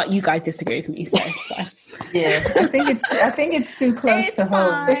 But you guys disagree with me, so yeah, I think it's too close to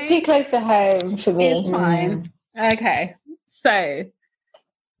home. It's too close to home for me. It's fine. Okay, so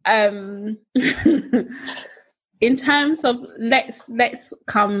in terms of let's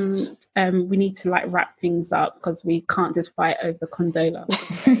come. We need to like wrap things up because we can't just fight over Condola.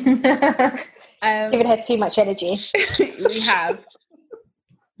 Giving her too much energy. We have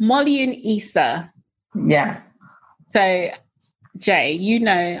Molly and Issa. Yeah. So, Jay, you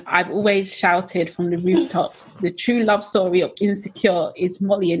know, I've always shouted from the rooftops, the true love story of Insecure is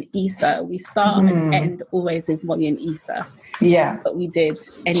Molly and Issa. We start and end always with Molly and Issa. Yeah. That's what we did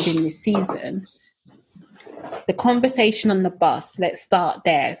ending this season. The conversation on the bus, let's start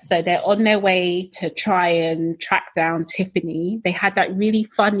there. So they're on their way to try and track down Tiffany. They had that really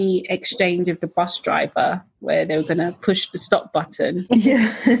funny exchange with the bus driver where they were going to push the stop button.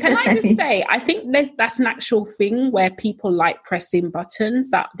 Yeah. Can I just say, I think that's an actual thing where people like pressing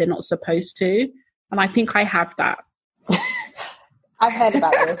buttons that they're not supposed to. And I think I have that. I've heard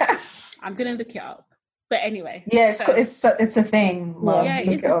about this. I'm going to look it up. But anyway. Yeah, it's a thing. Mom. Yeah,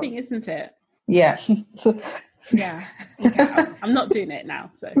 it's a thing, isn't it? Yeah. Yeah. Okay. I'm not doing it now.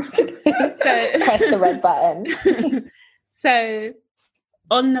 So press the red button. So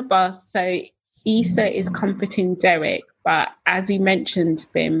on the bus, so Issa is comforting Derek, but as you mentioned,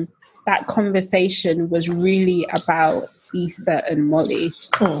 Bim, that conversation was really about Issa and Molly.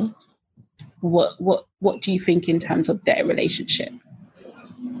 What do you think in terms of their relationship?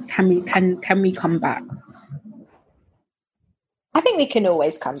 Can we come back? I think we can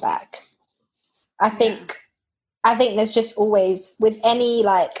always come back. I think there's just always, with any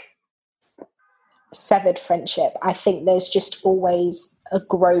like severed friendship, I think there's just always a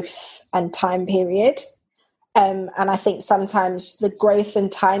growth and time period. And I think sometimes the growth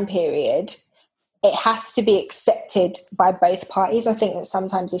and time period, it has to be accepted by both parties. I think that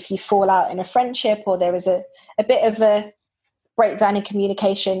sometimes if you fall out in a friendship or there is a bit of a breakdown in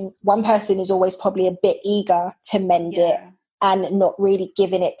communication, one person is always probably a bit eager to mend it and not really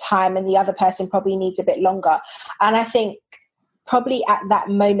giving it time, and the other person probably needs a bit longer. And I think probably at that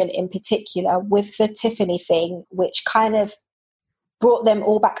moment in particular with the Tiffany thing, which kind of brought them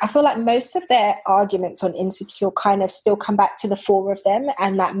all back, I feel like most of their arguments on Insecure kind of still come back to the four of them,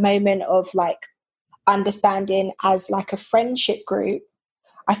 and that moment of like understanding as like a friendship group.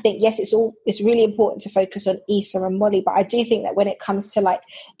 I think, yes, it's really important to focus on Issa and Molly, but I do think that when it comes to like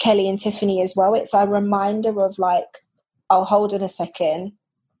Kelly and Tiffany as well, it's a reminder of like, oh, hold on a second,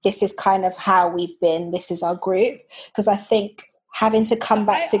 this is kind of how we've been, this is our group. Because I think having to come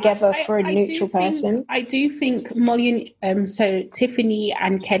back together for a neutral person. I do think Molly and so Tiffany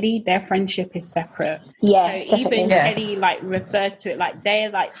and Kelly, their friendship is separate. Yeah, so definitely. Even Kelly like refers to it like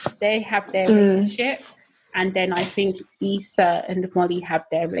they have their relationship, and then I think Issa and Molly have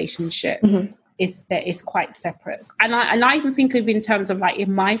their relationship. It's quite separate. And I even think of in terms of like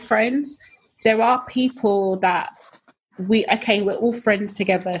in my friends, there are people that we're all friends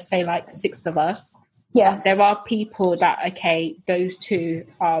together, say like 6 of us. Yeah. There are people that, okay, those two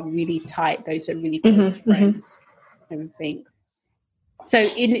are really tight. Those are really close friends. Everything.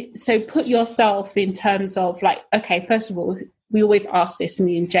 So put yourself in terms of like, okay, first of all, we always ask this,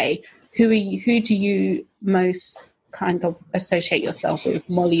 me and Jay, who do you most kind of associate yourself with,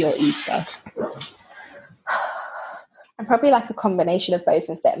 Molly or Issa? I'm probably like a combination of both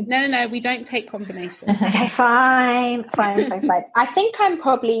of them. No, we don't take combinations. Okay, fine. I think I'm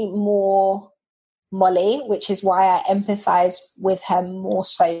probably more Molly, which is why I empathize with her more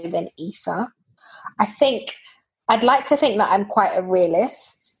so than Issa. I'd like to think that I'm quite a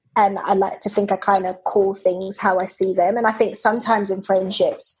realist, and I like to think I kind of call things how I see them. And I think sometimes in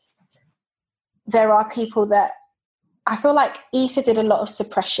friendships, there are people that I feel like Issa did a lot of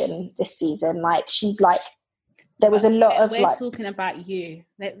suppression this season. Like there was a lot of we're like talking about you.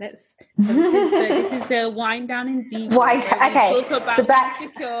 This is the wind down in deep. Okay,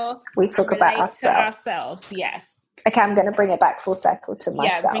 so we talk about ourselves. Yes. Okay, I'm going to bring it back full circle to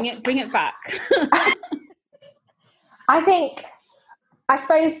myself. Yeah, bring it back. I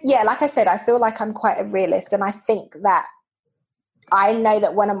suppose, like I said, I feel like I'm quite a realist, and I think that I know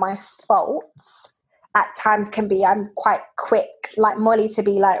that one of my faults at times can be I'm quite quick, like Molly, to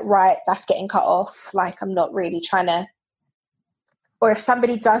be like, right, that's getting cut off. Like, I'm not really trying to, or if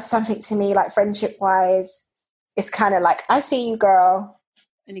somebody does something to me, like friendship wise, it's kind of like, I see you, girl.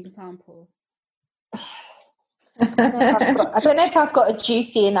 An example. I don't know if I've got a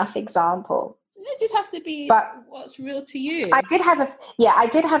juicy enough example. It just has to be what's real to you. I did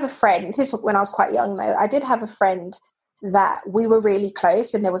have a friend. This is when I was quite young though. I did have a friend that we were really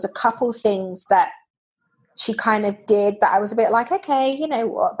close, and there was a couple things that she kind of did, that I was a bit like, okay, you know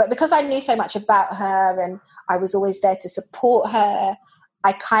what? But because I knew so much about her and I was always there to support her,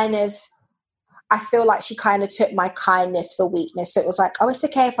 I feel like she kind of took my kindness for weakness. So it was like, oh, it's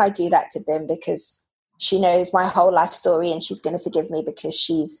okay if I do that to Bim because she knows my whole life story and she's going to forgive me because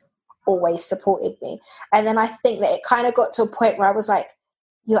she's always supported me. And then I think that it kind of got to a point where I was like,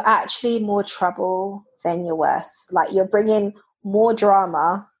 you're actually more trouble than you're worth. Like, you're bringing more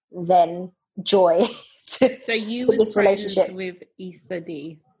drama than joy so you to this relationship with Issa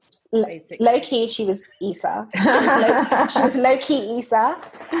D. Low key, she was Issa. She was low key Issa,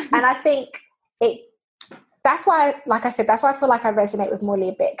 and I think that's why, like I said, that's why I feel like I resonate with Molly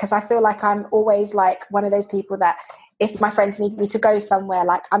a bit, because I feel like I'm always like one of those people that if my friends need me to go somewhere,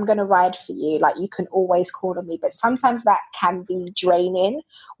 like, I'm going to ride for you. Like, you can always call on me. But sometimes that can be draining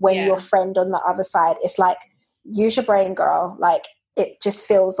when your friend on the other side, it's like, use your brain, girl. Like, it just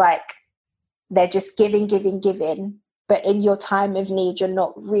feels like they're just giving. But in your time of need, you're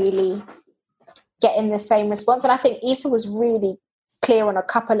not really getting the same response. And I think Issa was really clear on a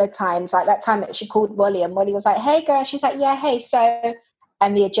couple of times, like that time that she called Molly and Molly was like, hey, girl. She's like, yeah, hey, so.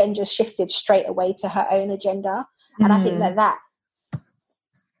 And the agenda shifted straight away to her own agenda. And I think that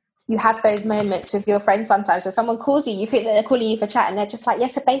you have those moments with your friends sometimes where someone calls you, you think that they're calling you for chat and they're just like,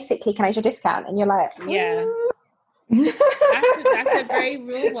 yes, so basically, can I have your discount? And you're like, yeah. That's a very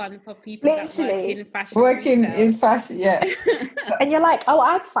real one for people literally that work in fashion. In fashion, yeah. And you're like, oh,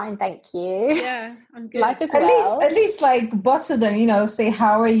 I'm fine, thank you. Yeah, I'm good. Life as well. At least like butter them, you know, say,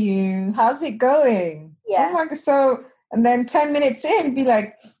 how are you? How's it going? Yeah. Oh my God, so, and then 10 minutes in, be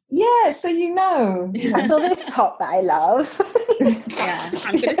like, yeah, so you know. I saw this top that I love. Yeah,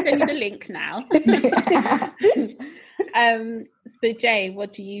 I'm going to send you the link now. So Jay,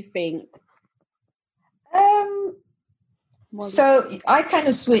 what do you think? So I kind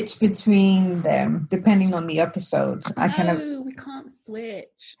of switch between them depending on the episode. We can't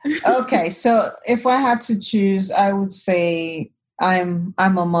switch. Okay, so if I had to choose, I would say I'm a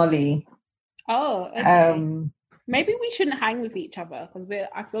Molly. Oh, okay. Maybe we shouldn't hang with each other because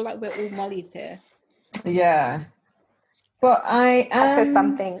I feel like we're all Mollys here. Yeah, but I says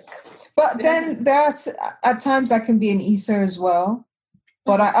something. But then at times I can be an Issa as well.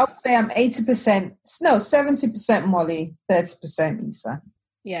 But I would say I'm 70% Molly, 30% Issa.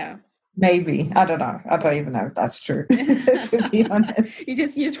 Yeah. Maybe. I don't know. I don't even know if that's true, to be honest. You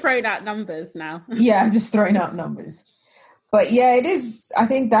just throwing out numbers now. Yeah, I'm just throwing out numbers. But yeah, it is. I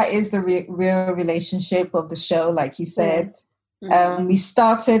think that is the real relationship of the show, like you said. Mm-hmm. We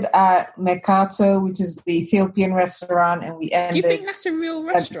started at Mercato, which is the Ethiopian restaurant, and we ended... Do you think that's a real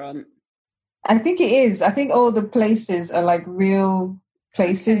restaurant? I think it is. I think all the places are like real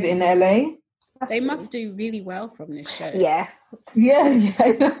places in LA. They must do really well from this show. Yeah. Yeah.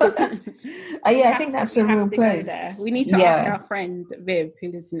 I think that's a real place. We need to ask our friend Viv,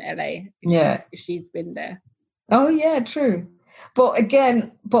 who lives in LA, if she's been there. Oh, yeah, true. But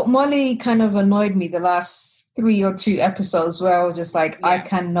again, Molly kind of annoyed me the last 3 or 2 episodes where I was just like, I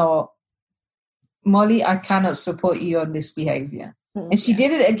cannot support you on this behavior. And she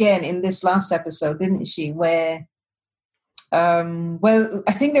did it again in this last episode, didn't she? Where, I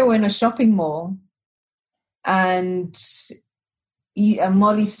think they were in a shopping mall and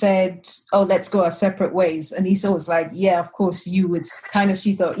Molly said, oh, let's go our separate ways. And Issa was like, yeah, of course you would.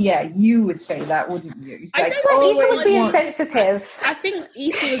 She thought, yeah, you would say that, wouldn't you? I don't know. Issa was being sensitive. I think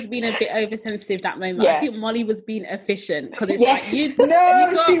Issa was being a bit oversensitive that moment. Yeah. I think Molly was being efficient because it's like, she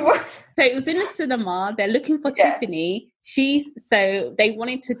was. So it was in the cinema. They're looking for Tiffany. So they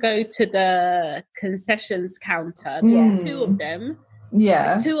wanted to go to the concessions counter. There were 2 of them.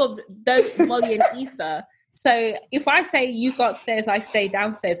 Yeah. 2 of those, Molly and Issa. So if I say you go upstairs, I stay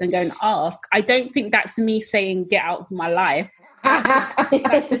downstairs and go and ask, I don't think that's me saying get out of my life.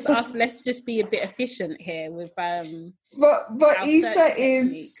 That's just us. Let's just be a bit efficient here with. But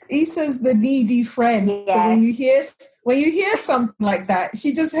Issa's the needy friend. Yes. So when you hear something like that,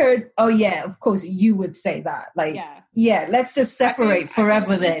 she just heard, oh yeah, of course you would say that. Like let's just separate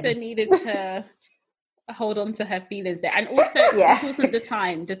forever. Then Issa needed to hold on to her feelings there, and also this wasn't the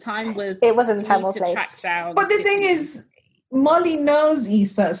time. The time was it wasn't the time or place. But the thing is, Molly knows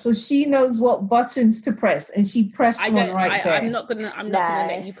Issa, so she knows what buttons to press, and she pressed one right there. I'm not gonna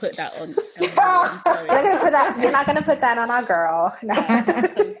let you put that on. You're not gonna put that on our girl.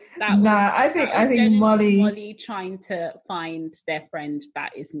 I think Molly trying to find their friend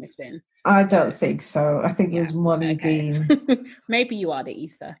that is missing. I don't think so. I think it was Molly being. Maybe you are the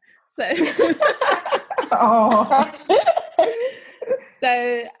Issa. So. Oh.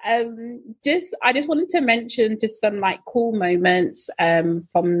 So I just wanted to mention just some like cool moments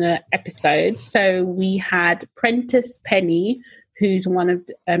from the episode. So we had Prentice Penny, who's one of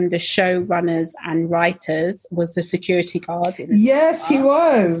the showrunners and writers, was the security guard. Yes, he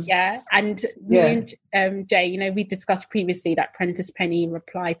was. Yeah, and me and Jay, you know, we discussed previously that Prentice Penny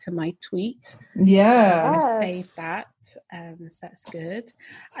replied to my tweet. Yeah, saved that. So that's good.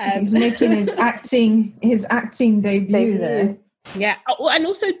 He's making his acting debut there. Yeah, and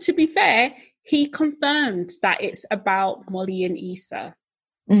also to be fair, he confirmed that it's about Molly and Issa.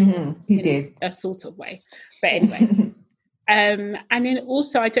 Mm-hmm. He did a sort of way, but anyway. And then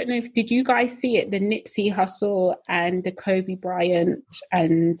also, I don't know did you guys see it? The Nipsey Hussle and the Kobe Bryant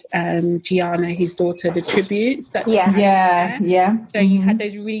and Gianna, his daughter, the tributes. Yeah. So you had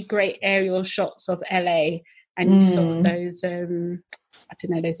those really great aerial shots of LA, and you saw those I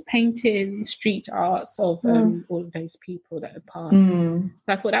don't know, those paintings, street arts of all of those people that had passed. So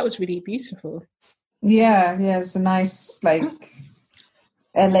I thought that was really beautiful. Yeah, it's a nice like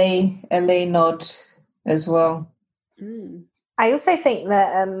LA nod as well. I also think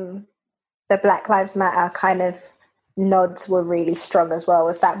that the Black Lives Matter kind of nods were really strong as well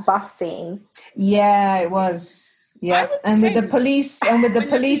with that bus scene. Yeah, it was. Yeah, and with the police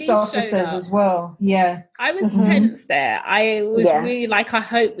officers as well. Yeah, I was tense there. I was really like, I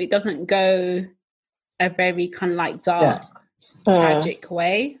hope it doesn't go a very kind of like dark, tragic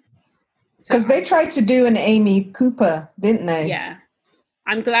way. Because they tried to do an Amy Cooper, didn't they? Yeah,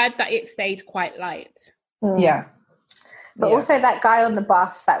 I'm glad that it stayed quite light. Yeah. But also that guy on the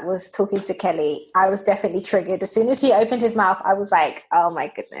bus that was talking to Kelly, I was definitely triggered. As soon as he opened his mouth, I was like, oh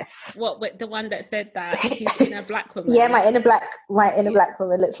my goodness. What, the one that said that he's in a black woman? Yeah, my inner black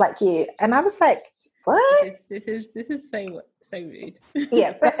woman looks like you. And I was like, what? This is so rude.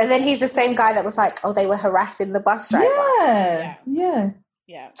 Yeah, and then he's the same guy that was like, oh, they were harassing the bus driver. Yeah.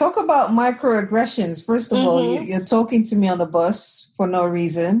 Talk about microaggressions. First of all, you're talking to me on the bus for no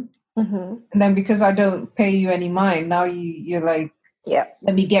reason. And then because I don't pay you any mind, now you're like,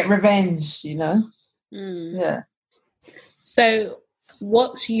 let me get revenge, you know? Yeah. So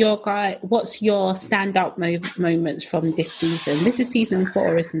what's your standout moments from this season? This is season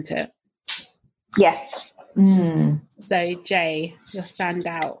 4, isn't it? Yeah. So Jay, your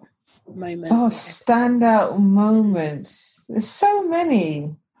standout moment. Oh, standout moments. There's so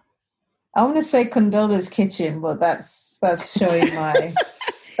many. I want to say Condola's kitchen, but that's showing my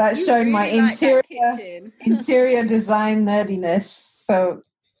my interior design nerdiness. So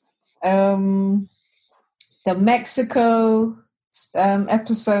the Mexico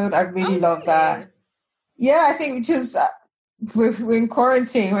episode, I really love that. Yeah, I think we're in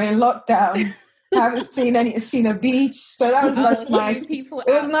quarantine, we're in lockdown. I haven't seen a beach, so that was nice. It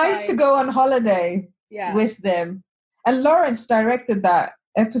was nice to go on holiday with them. And Lawrence directed that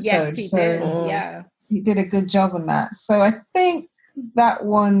episode. Yes, he did. Yeah, he did a good job on that. So I think that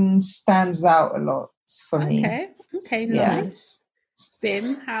one stands out a lot for me. Okay, nice.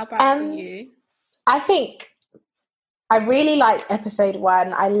 Bim, how about for you? I think I really liked episode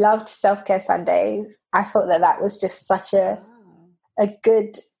 1. I loved Self-Care Sundays. I thought that was just such a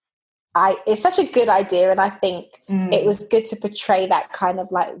good. It's such a good idea, and I think it was good to portray that kind of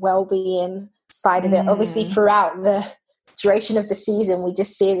like well-being side of it. Obviously, throughout the duration of the season, we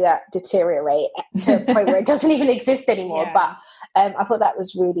just see that deteriorate to a point where it doesn't even exist anymore. But I thought that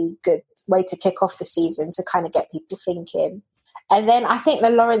was really good way to kick off the season, to kind of get people thinking. And then I think the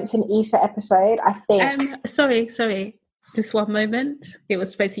Lawrence and Issa episode, I think... Sorry. Just one moment. You're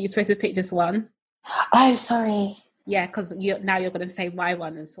supposed to pick just one. Oh, sorry. Yeah, because now you're going to say my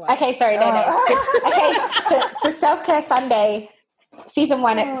one as well. Okay, sorry. No. Okay, so Self-Care Sunday,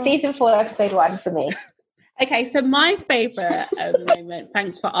 season 4, episode 1 for me. Okay, so my favourite moment,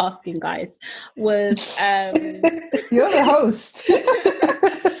 thanks for asking, guys, was... You're the host.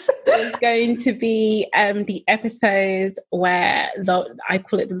 was going to be the episode where I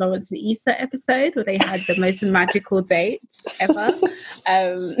call it the Lawrence and Issa episode, where they had the most magical dates ever.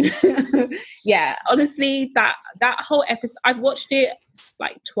 Yeah, honestly, that whole episode, I've watched it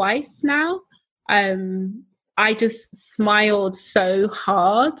like twice now. I just smiled so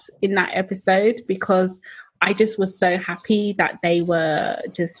hard in that episode because I just was so happy that they were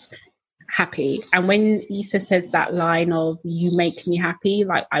just happy. And when Issa says that line of "you make me happy,"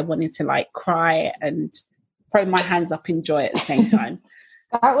 like I wanted to like cry and throw my hands up in joy at the same time.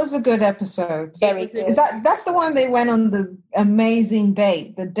 That was a good episode. Very good. That's the one they went on the amazing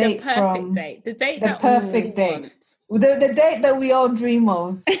date, the perfect from date, the date, the perfect date, the date that we all dream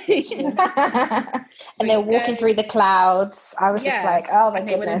of. And they're walking through the clouds. I was just like, oh my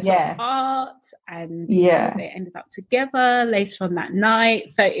goodness. Yeah. Art and they ended up together later on that night.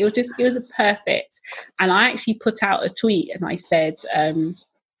 So it was perfect. And I actually put out a tweet and I said,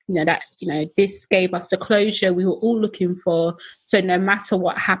 this gave us the closure we were all looking for. So no matter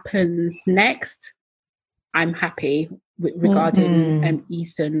what happens next, I'm happy regarding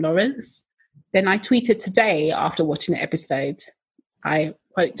Issa and Lawrence. Then I tweeted today after watching the episode, I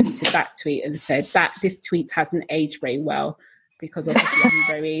quote tweeted that tweet and said that this tweet hasn't aged very well because obviously I'm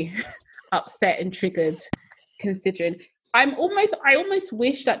very upset and triggered considering I almost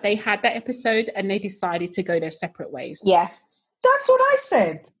wish that they had that episode and they decided to go their separate ways. Yeah. That's what I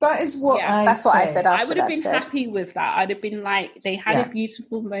said. That is what I said. I would have been happy with that. I'd have been like, they had a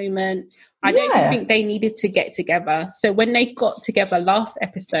beautiful moment. I don't think they needed to get together. So when they got together last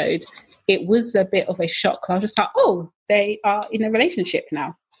episode, it was a bit of a shock. I was just like, oh, they are in a relationship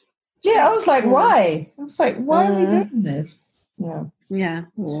now. Yeah, I was like, why? I was like, why are we doing this? Yeah.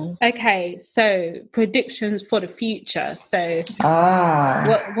 Okay, so predictions for the future. So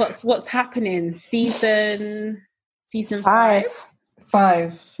what's happening? Season 5?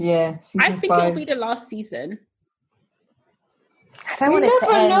 5, yeah. I think it'll be the last season. I don't want it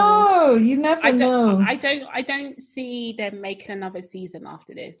to end. Know. You never know. I don't see them making another season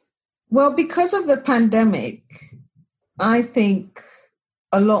after this. Well, because of the pandemic, I think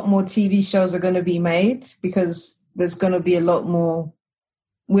a lot more TV shows are going to be made because there's going to be a lot more.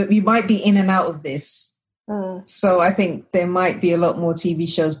 We might be in and out of this. So I think there might be a lot more TV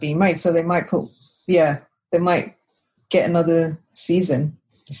shows being made. So they might they might get another season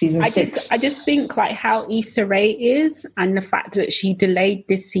 6. I just think like how Issa Rae is and the fact that she delayed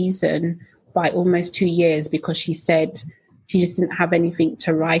this season by almost 2 years because she said she just didn't have anything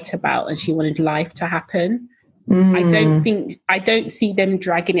to write about and she wanted life to happen. I don't see them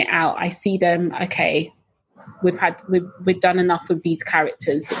dragging it out. I see them, okay, we've done enough of these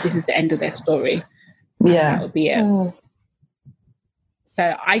characters. This is the end of their story. Yeah. That'll be it.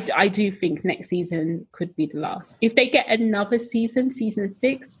 So I do think next season could be the last. If they get another season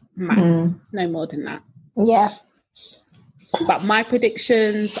 6, max, no more than that. Yeah. But my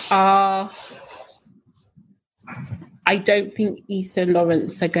predictions are, I don't think Issa and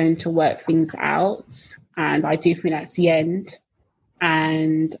Lawrence are going to work things out. And I do think that's the end.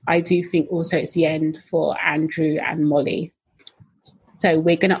 And I do think also it's the end for Andrew and Molly. So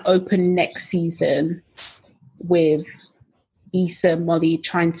we're going to open next season with Issa and Molly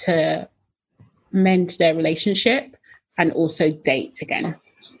trying to mend their relationship and also date again.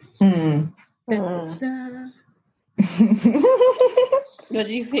 What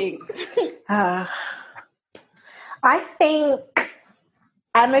do you think? I think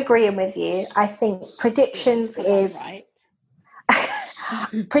I'm agreeing with you. I think predictions is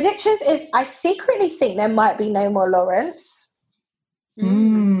I secretly think there might be no more Lawrence.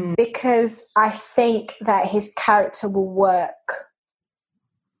 Because I think that his character will work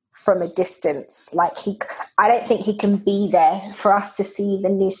from a distance. Like I don't think he can be there for us to see the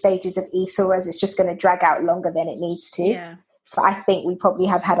new stages of Issa, whereas it's just going to drag out longer than it needs to. Yeah. So I think we probably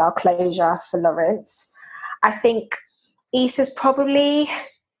have had our closure for Lawrence. I think Issa's probably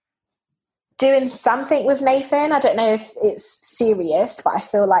doing something with Nathan. I don't know if it's serious, but I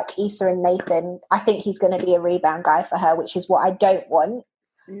feel like Issa and Nathan, I think he's going to be a rebound guy for her, which is what I don't want.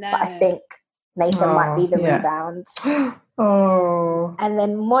 No. But I think Nathan might be the rebound. And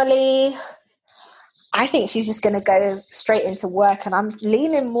then Molly, I think she's just going to go straight into work, and I'm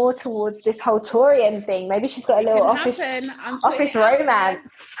leaning more towards this whole Torian thing. Maybe she's got a little office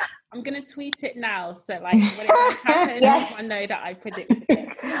romance. I'm going to tweet it now. So like when it happens, I know that I predicted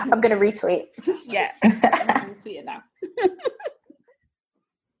it. I'm going to retweet. Yeah, I'm going to tweet it now.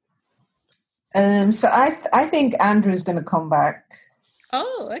 So I think Andrew's going to come back.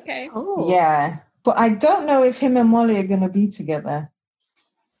 Oh, okay. Oh. Yeah. But I don't know if him and Molly are going to be together.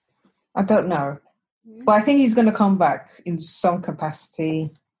 I don't know. But I think he's going to come back in some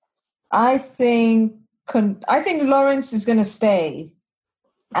capacity. I think Lawrence is going to stay.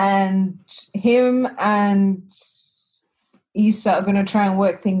 And him and Issa are going to try and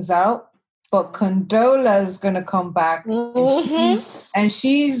work things out. But Condola is going to come back. And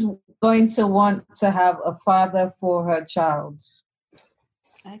she's going to want to have a father for her child.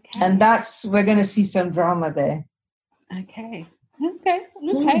 Okay. And we're going to see some drama there. Okay. You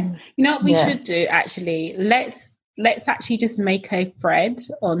know what we should do, actually? Let's actually just make a thread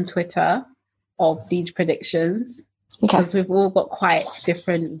on Twitter of these predictions. because we've all got quite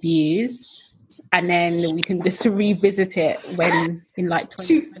different views. And then we can just revisit it when in like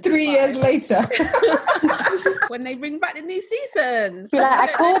 3 years later. When they bring back the new season. Be like, I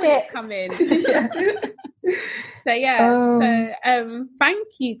called it. Coming. So thank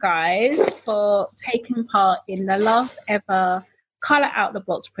you guys for taking part in the last ever Colour Out the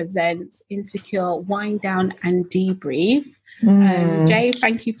Box presents Insecure Wind Down and Debrief. Jay,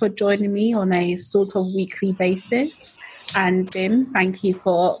 thank you for joining me on a sort of weekly basis. And Bim, thank you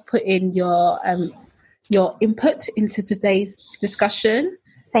for putting your input into today's discussion.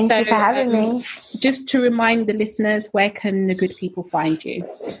 Thank you for having me. Just to remind the listeners, where can the good people find you?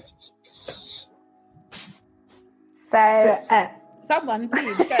 Someone,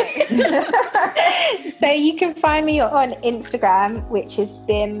 please go. So you can find me on Instagram, which is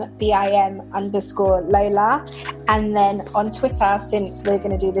BIM_Lola. And then on Twitter, since we're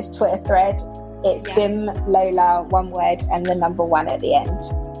going to do this Twitter thread, it's BIM Lola, one word, and the number 1 at the end.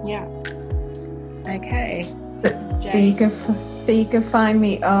 Yeah. Okay. So you can find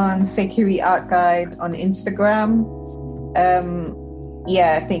me on Seikiri Art Guide on Instagram.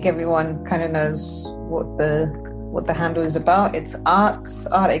 I think everyone kind of knows what the handle is about. It's art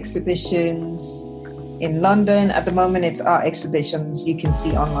exhibitions in London. At the moment, it's art exhibitions you can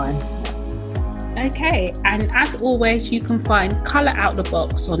see online. Okay, and as always, you can find Colour Out the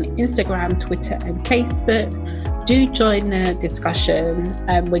Box on Instagram, Twitter and Facebook. Do join the discussion.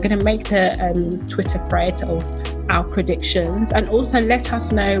 We're going to make the Twitter thread of our predictions, and also let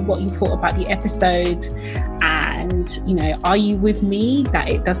us know what you thought about the episode. And, you know, are you with me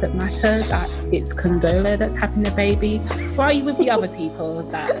that it doesn't matter that it's Condola that's having the baby? Or are you with the other people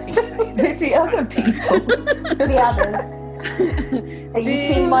that think that the other people? The others. Are you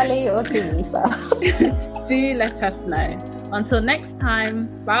Team Molly or Team Lisa? Do let us know. Until next time,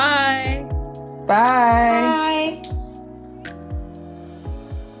 bye. Bye. Bye.